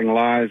spreading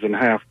lies and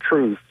half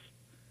truths,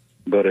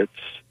 but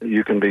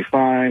you can be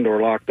fined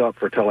or locked up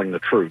for telling the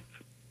truth.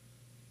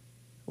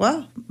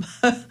 Well,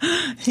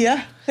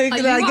 yeah,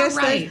 I guess.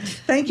 Right.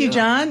 Thank you,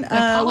 John.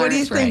 What do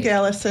you think,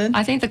 Allison?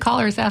 I think the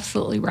caller is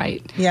absolutely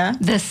right. Yeah.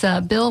 This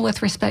bill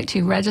with respect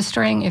to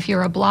registering, if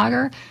you're a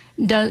blogger,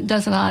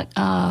 does not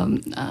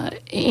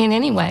in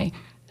any way,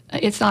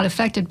 it's not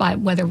affected by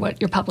whether what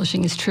you're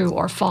publishing is true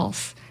or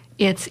false.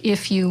 It's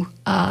if you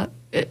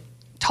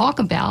talk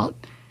about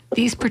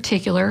these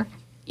particular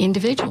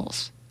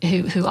individuals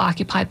who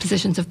occupy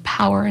positions of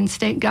power in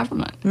state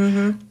government.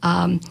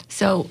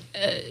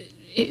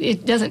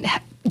 It doesn't.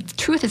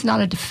 Truth is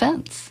not a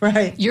defense.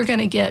 Right. You're going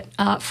to get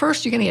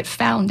first. You're going to get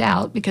found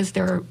out because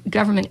there are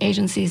government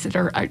agencies that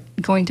are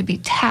going to be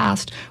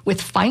tasked with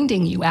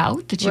finding you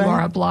out that you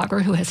are a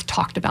blogger who has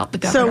talked about the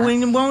governor. So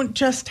we won't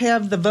just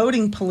have the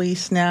voting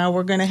police now.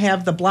 We're going to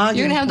have the blogging.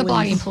 You're going to have police. the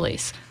blogging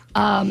police,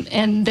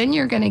 and then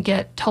you're going to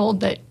get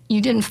told that you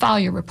didn't file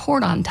your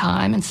report on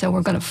time, and so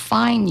we're going to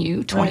fine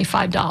you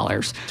 $25.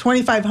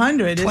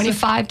 $2,500.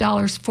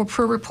 $25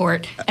 per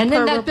report, and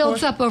then that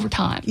builds up over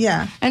time.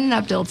 Yeah, and then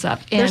that builds up.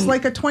 And there's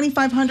like a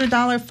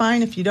 $2,500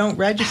 fine if you don't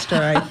register,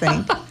 I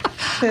think.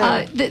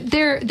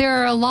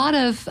 There are a lot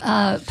of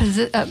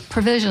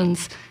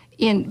provisions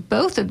in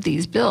both of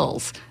these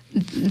bills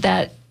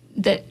that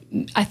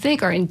I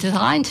think are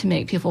designed to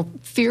make people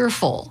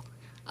fearful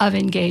of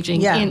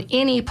engaging in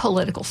any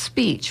political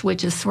speech,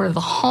 which is sort of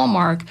the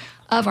hallmark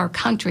of our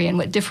country and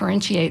what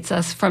differentiates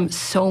us from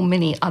so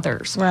many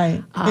others.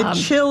 Right. It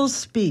chills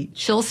speech.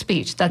 Chills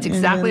speech. That's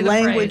exactly the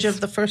language phrase. of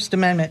the First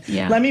Amendment.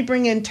 Yeah. Let me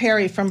bring in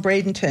Terry from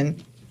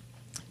Bradenton.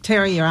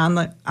 Terry, you're on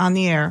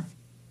the air.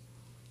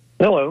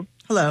 Hello.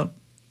 Hello.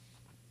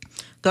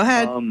 Go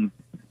ahead.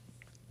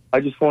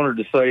 I just wanted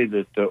to say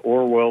that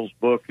Orwell's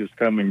book is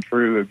coming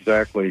true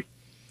exactly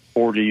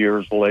 40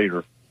 years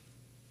later.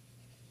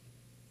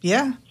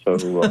 Yeah. So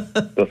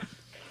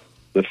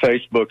the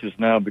Facebook has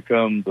now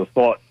become the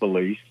thought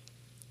police.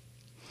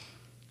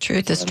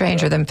 Truth is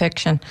stranger than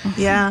fiction.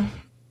 Yeah.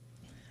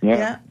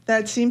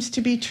 That seems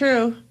to be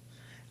true.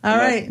 All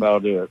right. That's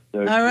about it.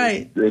 All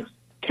right. It's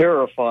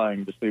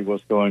terrifying to see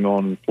what's going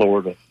on in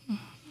Florida.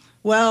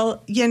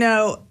 Well,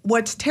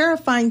 what's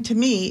terrifying to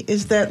me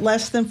is that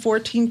less than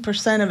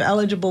 14% of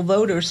eligible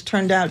voters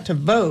turned out to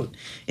vote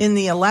in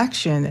the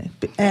election.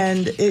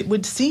 And it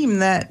would seem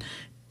that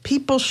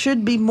people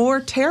should be more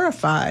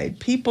terrified.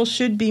 People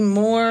should be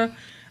more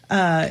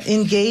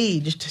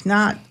engaged,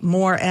 not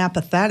more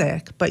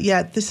apathetic. But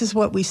yet this is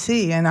what we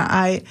see. And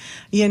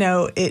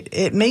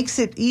it makes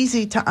it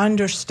easy to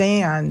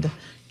understand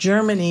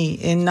Germany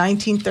in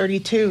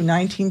 1932,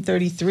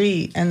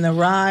 1933, and the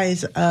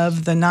rise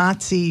of the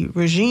Nazi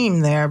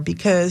regime there,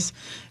 because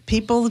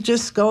people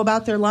just go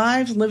about their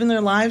lives, living their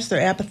lives. They're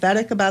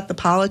apathetic about the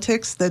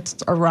politics that's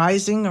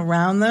arising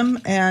around them.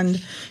 And,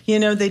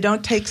 they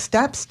don't take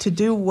steps to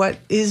do what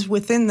is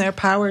within their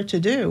power to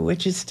do,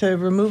 which is to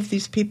remove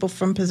these people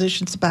from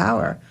positions of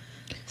power.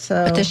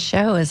 But this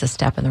show is a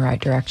step in the right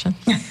direction.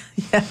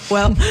 Yeah,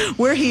 well,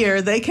 we're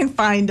here. They can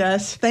find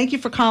us. Thank you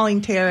for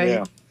calling, Terry.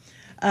 Yeah.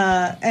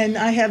 And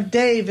I have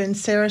Dave in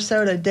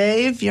Sarasota.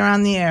 Dave, you're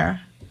on the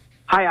air.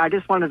 Hi, I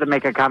just wanted to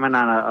make a comment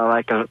on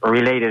a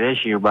related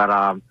issue, but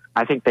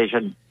I think they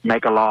should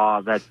make a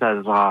law that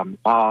says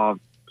all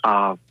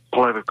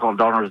political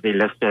donors be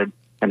listed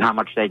and how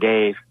much they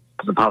gave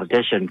to the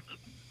politicians.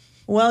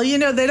 Well,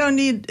 they don't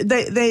need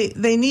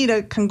they need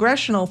a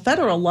congressional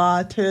federal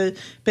law to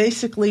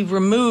basically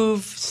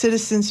remove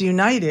Citizens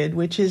United,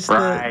 which is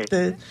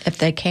the if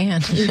they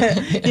can,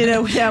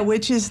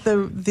 which is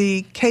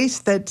the case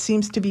that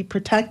seems to be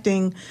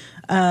protecting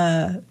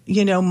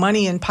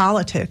money in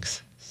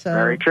politics. So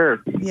very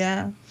true.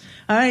 Yeah.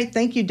 All right.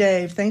 Thank you,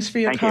 Dave. Thanks for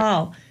your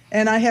call.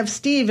 And I have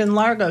Steve in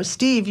Largo.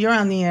 Steve, you're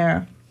on the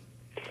air.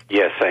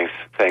 Yes,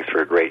 thanks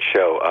for a great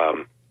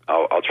show.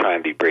 I'll try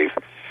and be brief.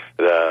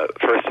 The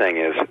first thing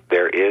is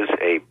there is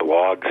a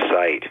blog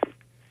site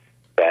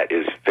that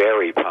is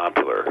very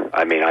popular.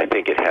 I mean, I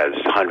think it has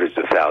hundreds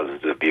of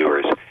thousands of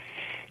viewers.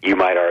 You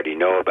might already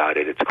know about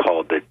it. It's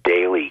called The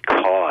Daily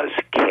Kos,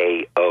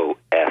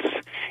 K-O-S.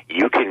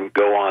 You can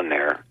go on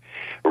there,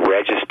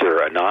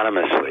 register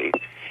anonymously,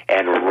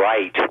 and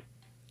write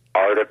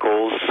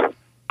articles,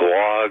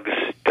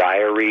 blogs,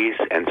 diaries,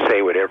 and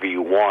say whatever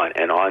you want.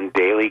 And on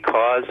Daily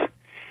Kos,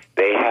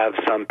 they have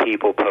some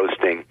people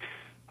posting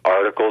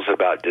articles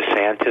about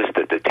DeSantis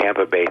that the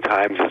Tampa Bay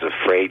Times is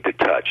afraid to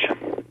touch.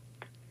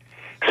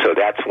 So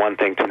that's one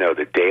thing to know.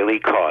 The Daily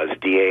Kos,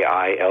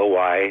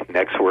 D-A-I-L-Y,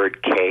 next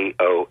word,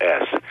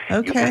 K-O-S.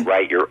 Okay. You can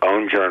write your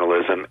own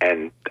journalism,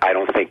 and I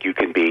don't think you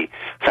can be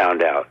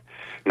found out.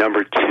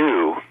 Number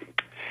two,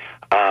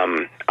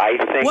 I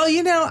think... Well,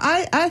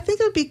 I think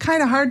it would be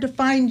kind of hard to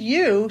find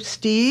you,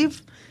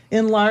 Steve,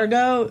 in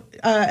Largo,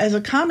 as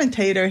a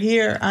commentator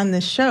here on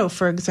this show,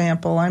 for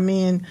example. I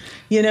mean,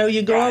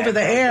 you go over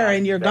the air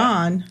and you're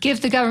gone.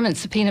 Give the government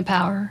subpoena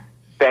power.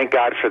 Thank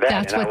God for that.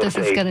 That's what this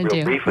is going to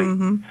do. Briefly,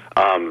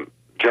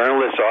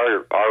 journalists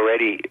are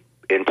already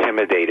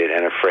intimidated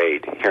and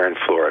afraid here in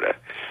Florida.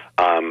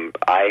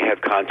 I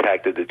have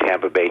contacted the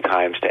Tampa Bay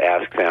Times to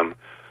ask them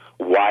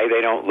why they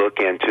don't look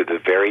into the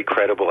very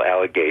credible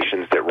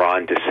allegations that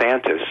Ron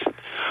DeSantis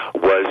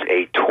was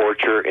a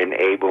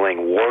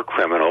torture-enabling war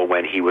criminal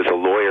when he was a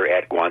lawyer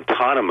at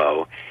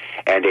Guantanamo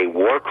and a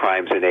war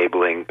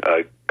crimes-enabling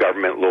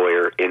government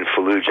lawyer in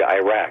Fallujah,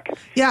 Iraq.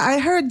 Yeah, I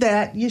heard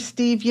that.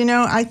 Steve,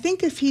 I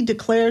think if he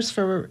declares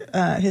for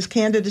his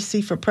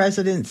candidacy for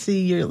presidency,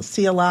 you'll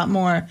see a lot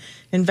more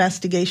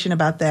investigation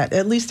about that.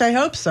 At least I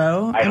hope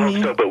so. I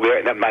hope so, but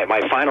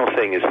my final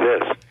thing is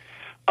this.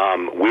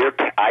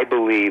 I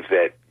believe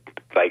that,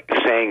 like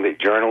saying that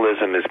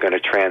journalism is going to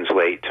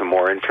translate to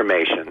more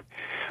information,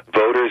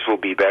 voters will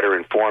be better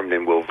informed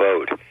and will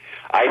vote.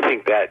 I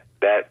think that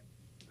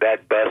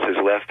bus has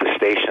left the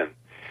station.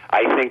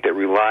 I think that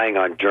relying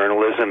on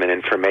journalism and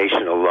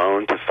information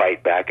alone to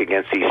fight back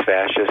against these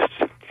fascists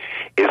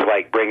is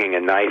like bringing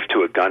a knife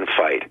to a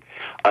gunfight.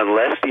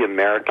 Unless the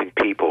American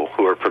people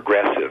who are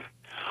progressive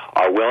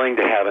are willing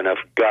to have enough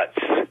guts,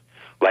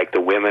 like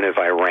the women of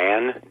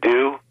Iran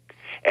do,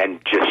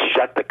 and just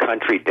shut the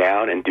country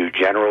down and do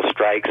general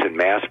strikes and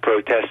mass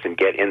protests and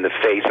get in the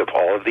face of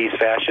all of these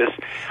fascists.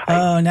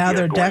 Now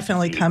they're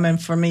definitely coming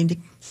for me,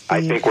 Steve. I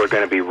think we're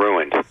going to be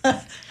ruined.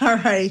 All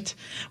right.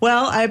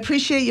 Well, I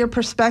appreciate your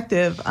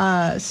perspective,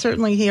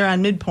 certainly here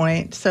on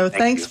Midpoint. So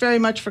thanks very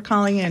much for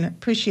calling in.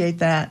 Appreciate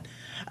that.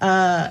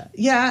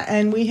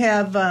 And we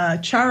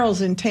have Charles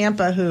in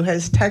Tampa who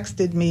has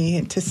texted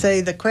me to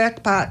say the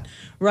crackpot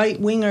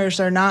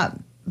right-wingers are not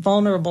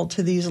vulnerable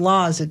to these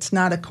laws. It's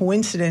not a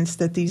coincidence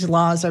that these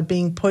laws are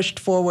being pushed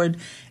forward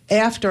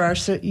after our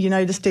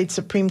United States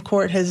Supreme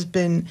Court has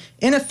been,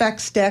 in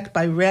effect, stacked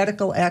by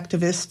radical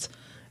activists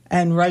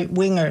and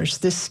right-wingers.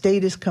 This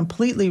state is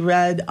completely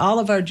red. All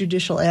of our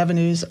judicial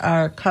avenues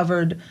are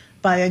covered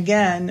by,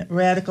 again,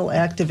 radical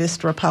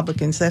activist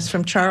Republicans. That's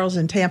from Charles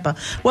in Tampa.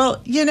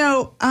 Well,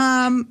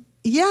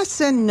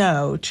 yes and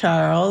no,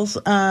 Charles.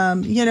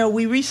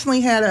 We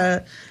recently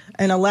had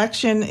an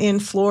election in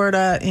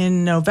Florida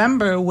in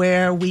November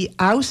where we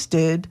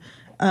ousted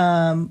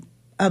a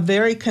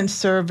very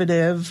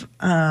conservative,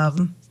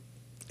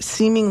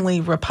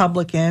 seemingly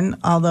Republican,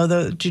 although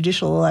the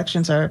judicial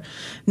elections are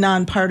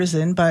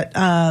nonpartisan, but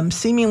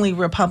seemingly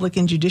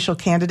Republican judicial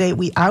candidate.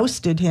 We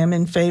ousted him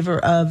in favor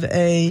of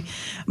a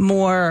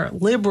more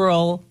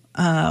liberal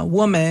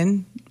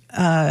woman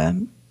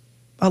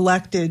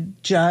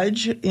elected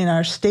judge in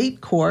our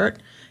state court.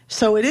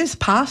 So it is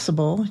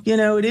possible,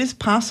 it is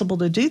possible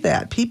to do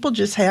that. People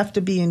just have to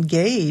be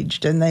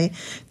engaged and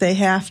they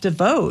have to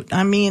vote.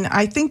 I mean,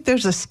 I think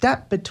there's a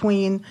step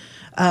between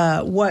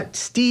what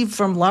Steve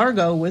from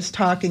Largo was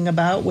talking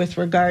about with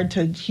regard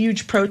to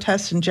huge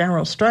protests and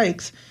general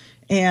strikes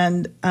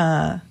and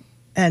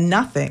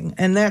nothing.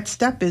 And that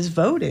step is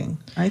voting.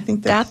 I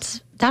think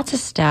that's a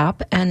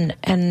step.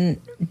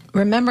 And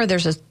remember,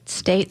 there's a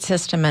state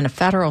system and a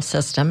federal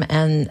system,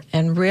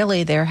 and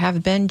really there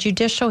have been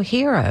judicial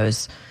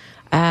heroes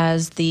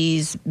as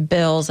these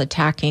bills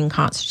attacking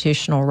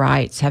constitutional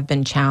rights have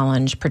been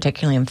challenged,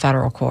 particularly in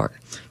federal court.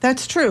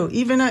 That's true.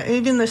 Even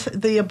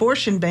the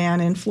abortion ban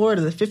in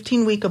Florida, the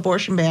 15-week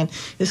abortion ban,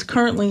 is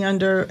currently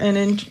under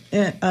an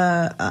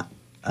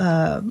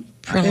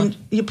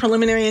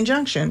preliminary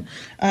injunction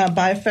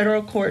by a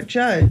federal court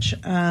judge.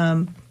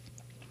 And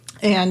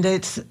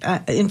it's,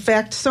 in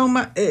fact,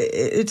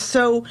 it's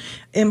so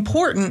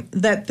important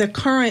that the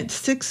current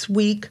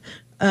 6-week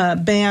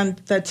ban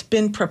that's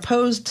been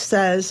proposed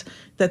says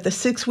that the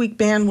 6-week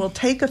ban will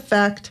take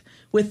effect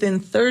within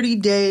 30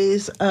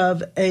 days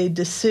of a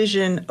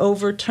decision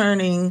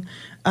overturning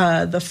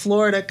the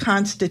Florida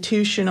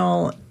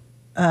constitutional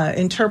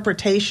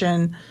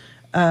interpretation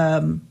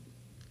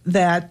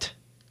that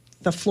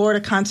the Florida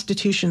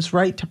Constitution's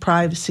right to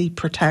privacy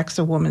protects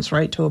a woman's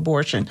right to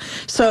abortion.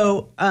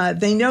 So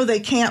they know they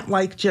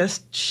can't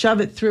just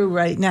shove it through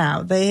right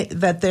now.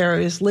 That there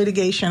is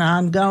litigation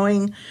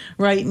ongoing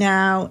right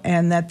now,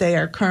 and that they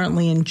are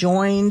currently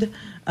enjoined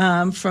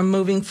from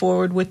moving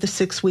forward with the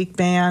 6-week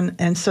ban.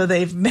 And so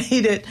they've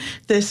made it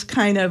this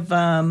kind of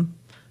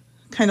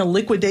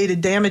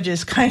liquidated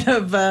damages kind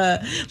of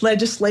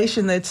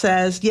legislation that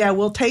says,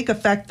 we'll take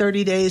effect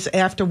 30 days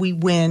after we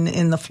win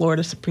in the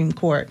Florida Supreme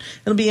Court.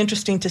 It'll be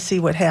interesting to see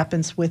what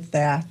happens with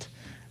that.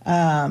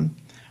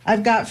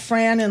 I've got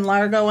Fran in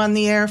Largo on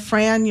the air.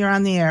 Fran, you're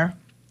on the air.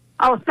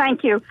 Oh,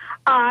 thank you.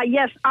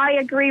 Yes, I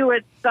agree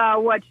with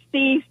what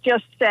Steve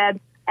just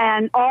said.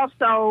 And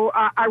also,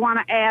 I want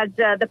to add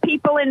the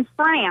people in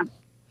France.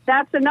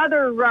 That's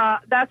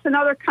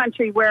another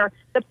country where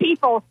the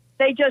people,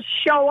 they just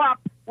show up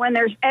when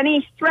there's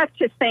any threat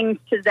to things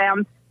to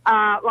them,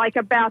 like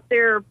about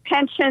their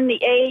pension,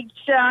 the age,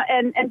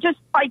 and just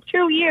by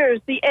 2 years,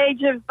 the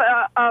age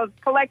of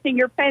collecting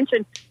your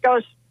pension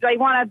goes, they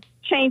want to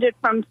change it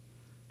from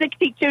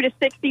 62 to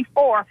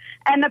 64.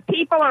 And the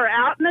people are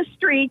out in the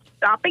streets,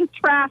 stopping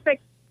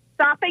traffic,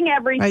 stopping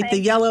everything. Right, the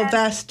yellow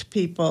vest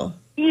people.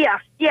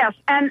 Yes.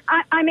 And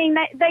I mean,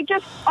 they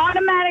just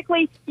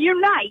automatically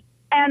unite.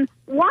 And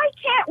why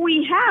can't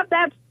we have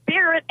that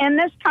spirit in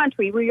this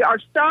country? We are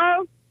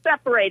so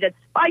separated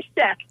by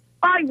sex,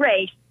 by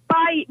race,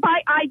 by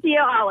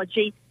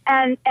ideology,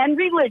 and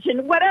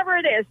religion, whatever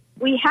it is.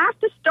 We have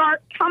to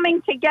start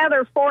coming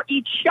together for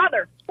each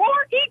other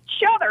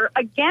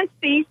against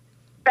these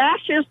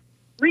fascist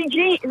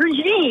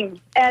regimes.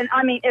 And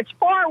I mean, it's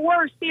far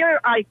worse here,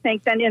 I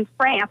think, than in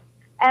France.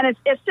 And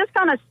it's just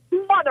going to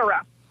smother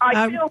us.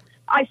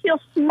 I feel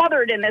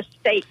smothered in this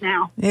state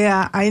now.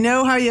 Yeah, I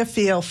know how you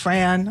feel,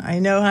 Fran. I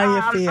know how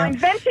you feel. I'm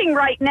venting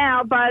right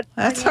now, but...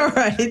 That's all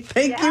right.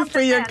 Thank you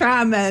for your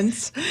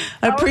comments.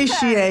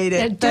 Appreciate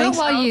it. Do it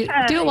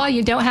while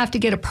you don't have to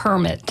get a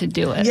permit to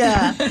do it.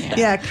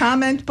 Yeah.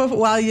 Comment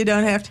while you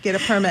don't have to get a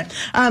permit.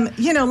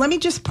 Let me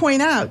just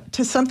point out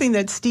to something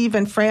that Steve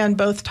and Fran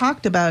both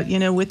talked about,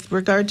 with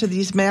regard to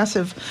these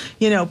massive,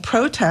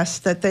 protests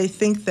that they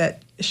think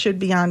that should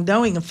be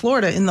ongoing in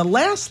Florida. In the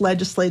last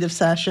legislative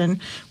session,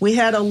 we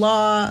had a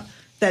law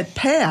that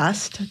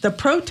passed, the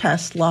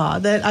protest law,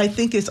 that I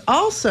think is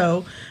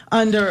also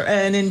under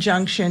an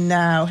injunction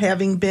now,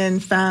 having been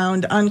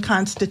found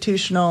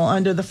unconstitutional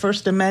under the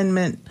First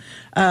Amendment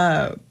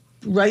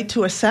right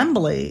to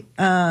assembly.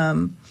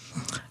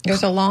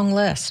 There's a long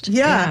list.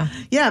 Yeah.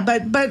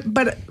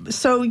 But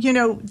so,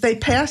 they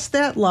passed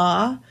that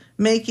law,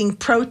 making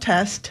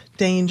protest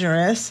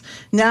dangerous.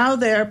 Now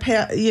they're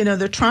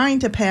trying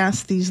to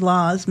pass these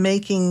laws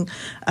making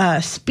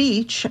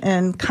speech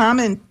and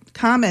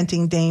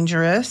commenting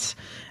dangerous,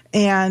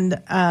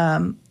 and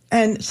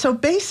so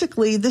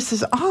basically this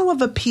is all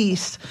of a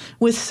piece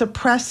with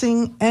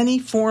suppressing any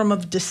form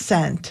of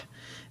dissent.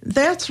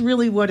 That's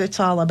really what it's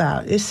all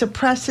about, is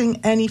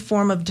suppressing any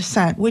form of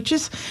dissent, which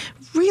is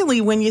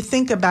really, when you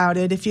think about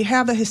it, if you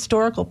have a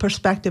historical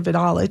perspective at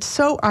all, it's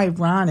so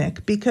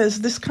ironic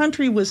because this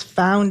country was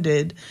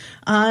founded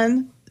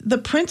on the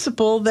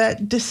principle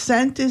that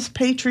dissent is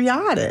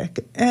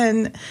patriotic.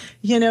 And,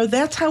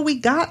 that's how we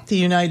got the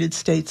United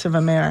States of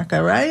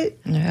America, right?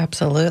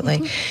 Absolutely.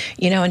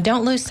 Mm-hmm. And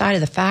don't lose sight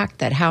of the fact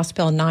that House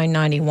Bill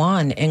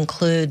 991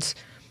 includes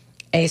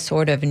a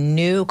sort of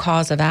new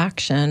cause of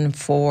action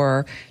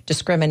for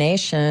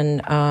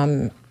discrimination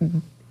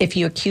if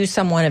you accuse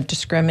someone of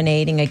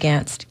discriminating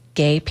against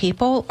gay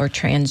people or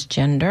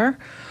transgender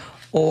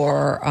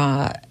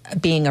or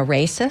being a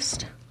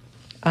racist,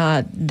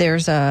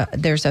 there's a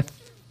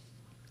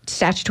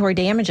statutory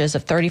damages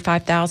of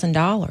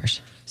 $35,000.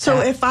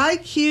 So if I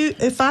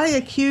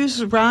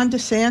accuse Ron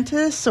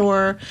DeSantis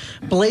or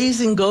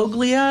Blaise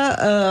Ingoglia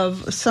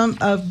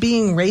of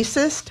being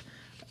racist,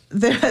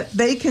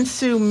 they can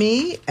sue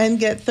me and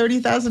get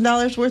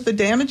 $30,000 worth of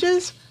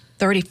damages?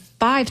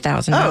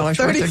 $35,000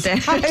 worth of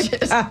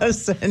damages.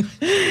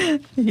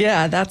 $35,000.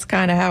 Yeah, that's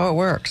kind of how it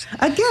works.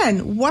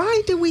 Again,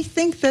 why do we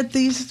think that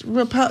these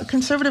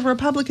conservative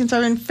Republicans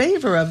are in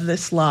favor of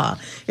this law?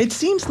 It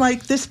seems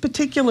like this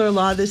particular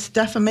law, this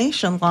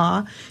defamation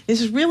law,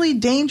 is really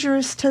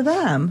dangerous to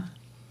them.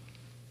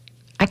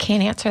 I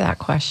can't answer that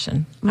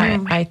question.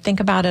 I think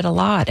about it a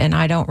lot, and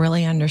I don't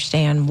really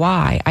understand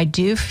why. I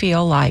do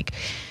feel like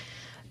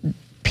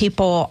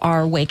people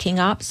are waking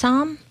up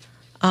some.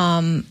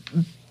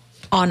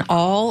 On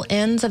all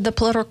ends of the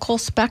political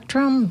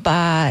spectrum,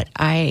 but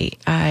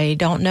I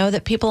don't know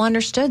that people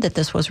understood that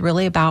this was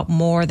really about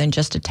more than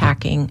just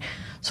attacking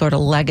sort of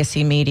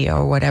legacy media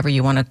or whatever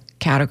you want to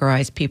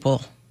categorize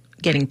people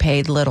getting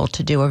paid little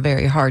to do a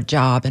very hard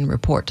job and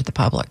report to the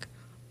public.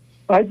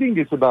 I think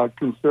it's about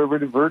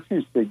conservative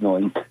virtue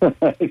signaling.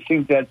 I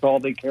think that's all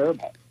they care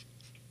about.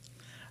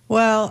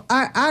 Well,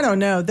 I don't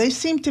know. They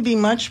seem to be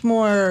much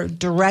more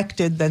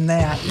directed than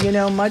that,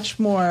 much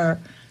more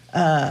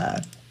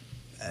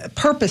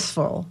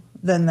purposeful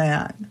than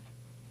that.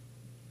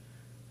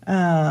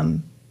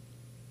 I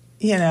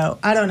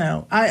don't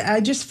know.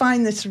 I just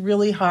find this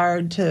really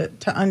hard to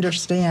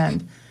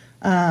understand.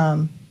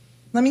 Let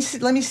me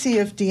see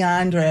if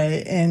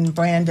DeAndre in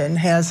Brandon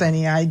has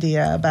any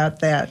idea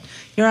about that.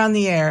 You're on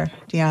the air,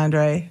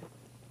 DeAndre.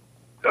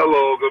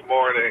 Hello, good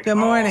morning. Good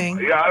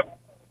morning.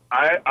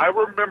 I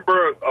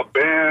remember a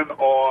ban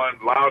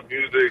on loud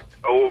music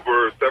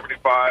over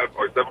 75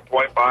 or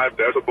 7.5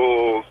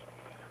 decibels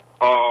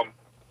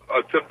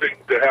attempting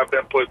to have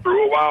them put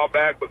through a while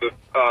back, but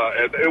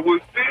and it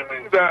was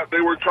seeming that they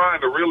were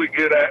trying to really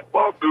get at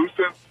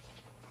nuisance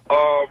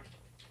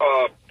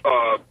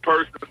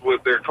persons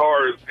with their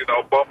cars,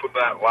 bumping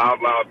that loud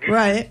music.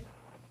 Right.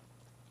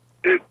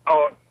 It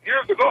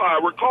years ago, I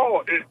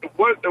recall it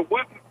wouldn't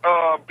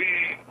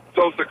be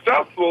so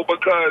successful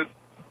because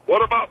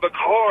what about the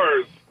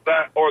cars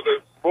or the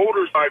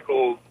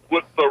motorcycles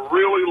with the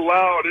really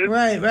loud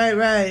engines?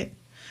 Right.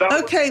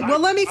 Okay, well,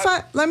 let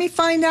me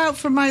find out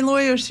from my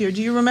lawyers here.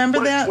 Do you remember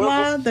that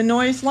law, the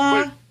noise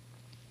law?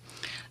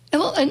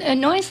 Well, a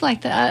noise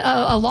like that,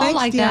 a law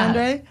like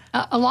DeAndre.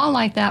 that, a law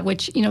like that,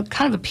 which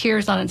kind of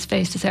appears on its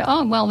face to say,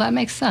 "Oh, well, that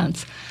makes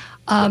sense."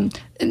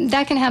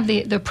 That can have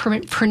the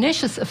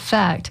pernicious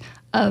effect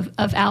of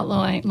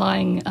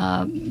outlying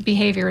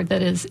behavior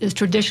that is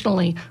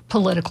traditionally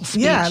political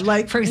speech. Yeah,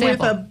 like for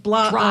example, with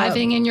a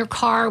driving in your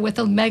car with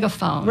a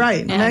megaphone.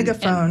 Right,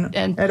 megaphone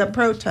and at a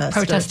protest.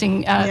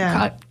 Protesting,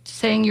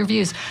 saying your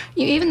views.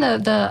 Even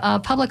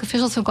the public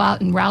officials who go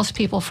out and rouse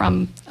people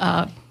from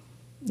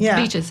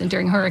beaches and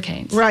during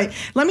hurricanes. Right.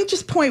 Let me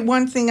just point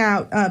one thing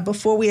out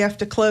before we have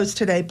to close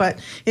today. But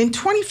in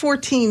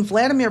 2014,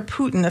 Vladimir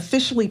Putin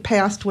officially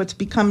passed what's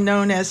become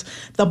known as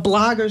the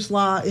Bloggers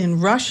Law in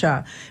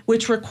Russia,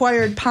 which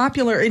required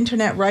popular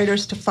internet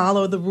writers to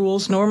follow the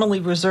rules normally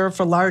reserved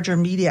for larger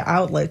media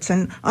outlets.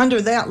 And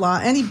under that law,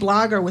 any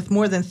blogger with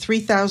more than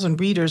 3,000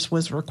 readers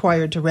was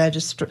required to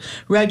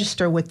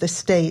register with the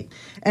state.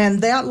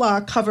 And that law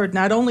covered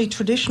not only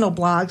traditional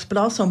blogs, but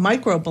also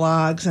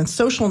microblogs and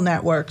social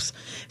networks.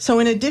 So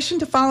in addition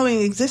to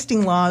following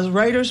existing laws,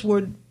 writers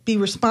would be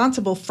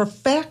responsible for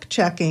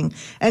fact-checking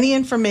any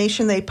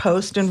information they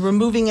post and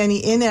removing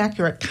any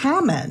inaccurate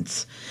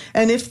comments.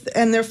 And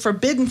they're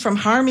forbidden from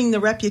harming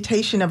the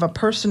reputation of a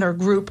person or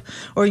group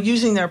or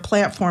using their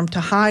platform to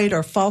hide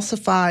or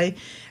falsify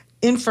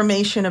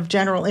information of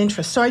general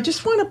interest. So I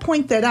just want to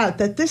point that out,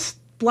 that this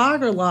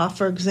blogger law,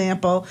 for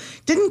example,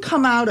 didn't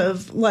come out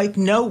of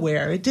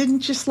nowhere. It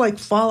didn't just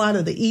fall out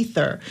of the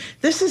ether.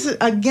 This is,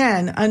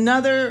 again,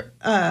 another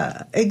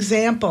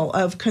example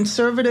of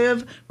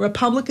conservative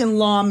Republican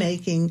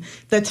lawmaking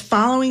that's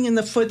following in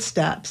the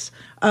footsteps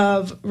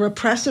of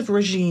repressive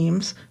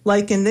regimes,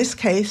 like in this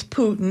case,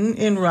 Putin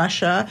in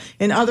Russia,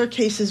 in other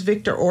cases,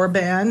 Viktor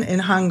Orban in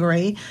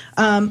Hungary.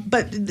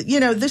 But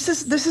this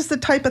is the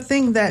type of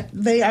thing that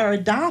they are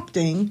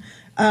adopting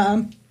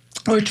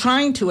or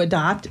trying to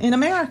adopt in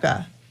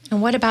America.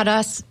 And what about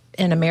us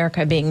in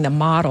America being the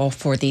model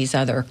for these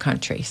other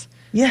countries?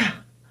 Yeah.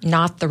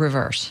 Not the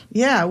reverse.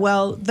 Yeah,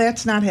 well,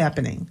 that's not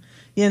happening.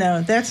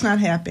 That's not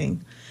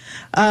happening.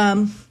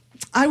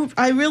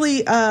 I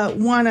really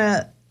want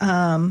to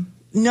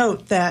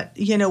note that,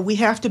 we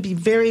have to be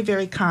very,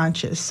 very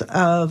conscious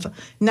of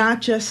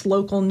not just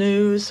local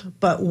news,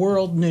 but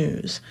world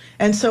news.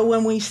 And so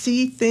when we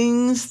see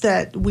things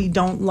that we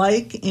don't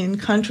like in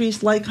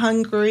countries like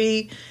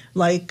Hungary,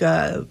 like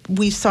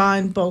we saw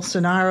in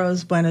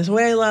Bolsonaro's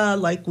Venezuela,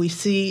 like we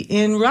see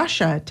in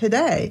Russia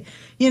today,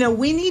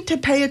 we need to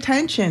pay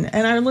attention,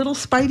 and our little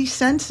spidey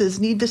senses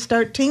need to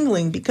start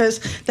tingling,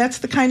 because that's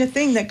the kind of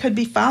thing that could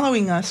be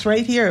following us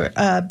right here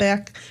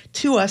back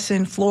to us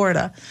in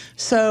Florida.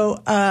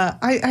 So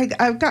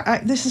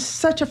this is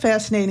such a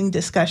fascinating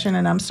discussion,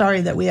 and I'm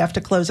sorry that we have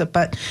to close it,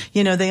 but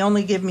they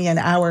only give me an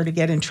hour to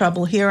get in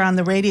trouble here on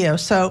the radio.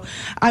 So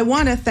I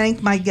want to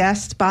thank my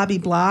guest, Bobby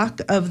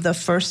Block of the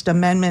First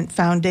Amendment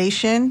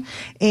Foundation,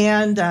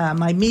 and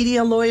my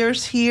media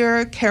lawyers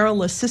here, Carol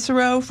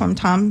LaCicero from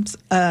Thomas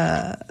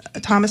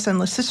and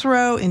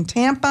LaCicero in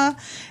Tampa,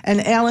 and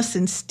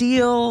Allison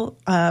Steele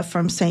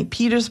from St.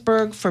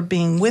 Petersburg, for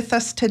being with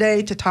us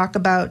today to talk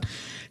about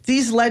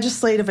these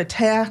legislative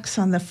attacks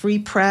on the free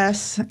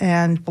press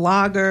and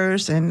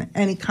bloggers and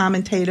any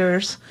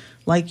commentators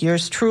like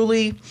yours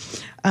truly.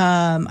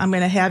 I'm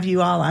going to have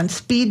you all on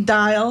speed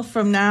dial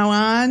from now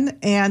on,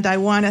 and I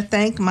want to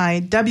thank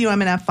my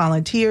WMNF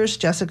volunteers,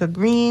 Jessica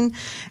Green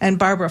and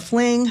Barbara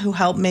Fling, who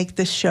helped make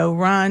this show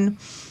run.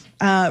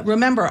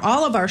 Remember,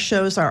 all of our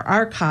shows are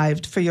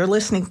archived for your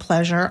listening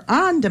pleasure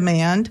on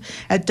demand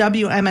at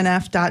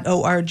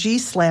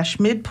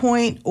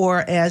WMNF.org/midpoint or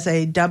as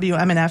a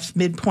WMNF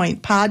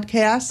Midpoint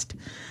podcast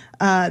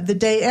the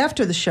day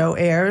after the show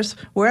airs,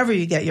 wherever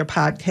you get your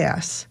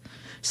podcasts.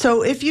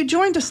 So if you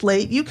joined us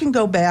late, you can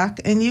go back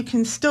and you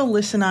can still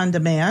listen on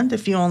demand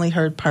if you only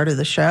heard part of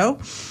the show.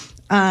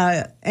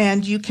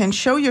 And you can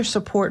show your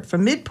support for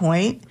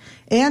Midpoint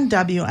and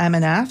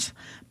WMNF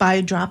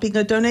by dropping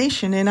a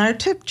donation in our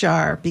tip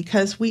jar,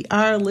 because we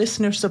are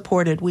listener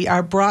supported. We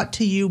are brought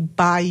to you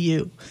by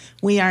you.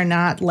 We are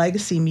not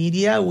legacy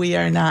media. We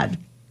are not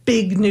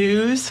big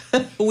news.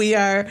 We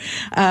are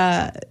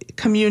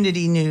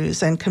community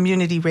news and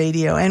community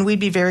radio, and we'd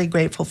be very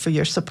grateful for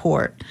your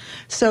support.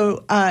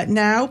 So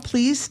now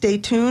please stay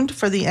tuned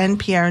for the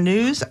NPR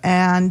News,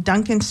 and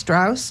Duncan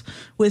Strauss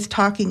with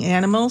Talking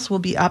Animals will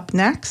be up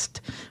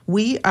next.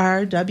 We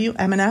are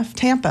WMNF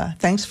Tampa.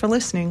 Thanks for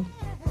listening.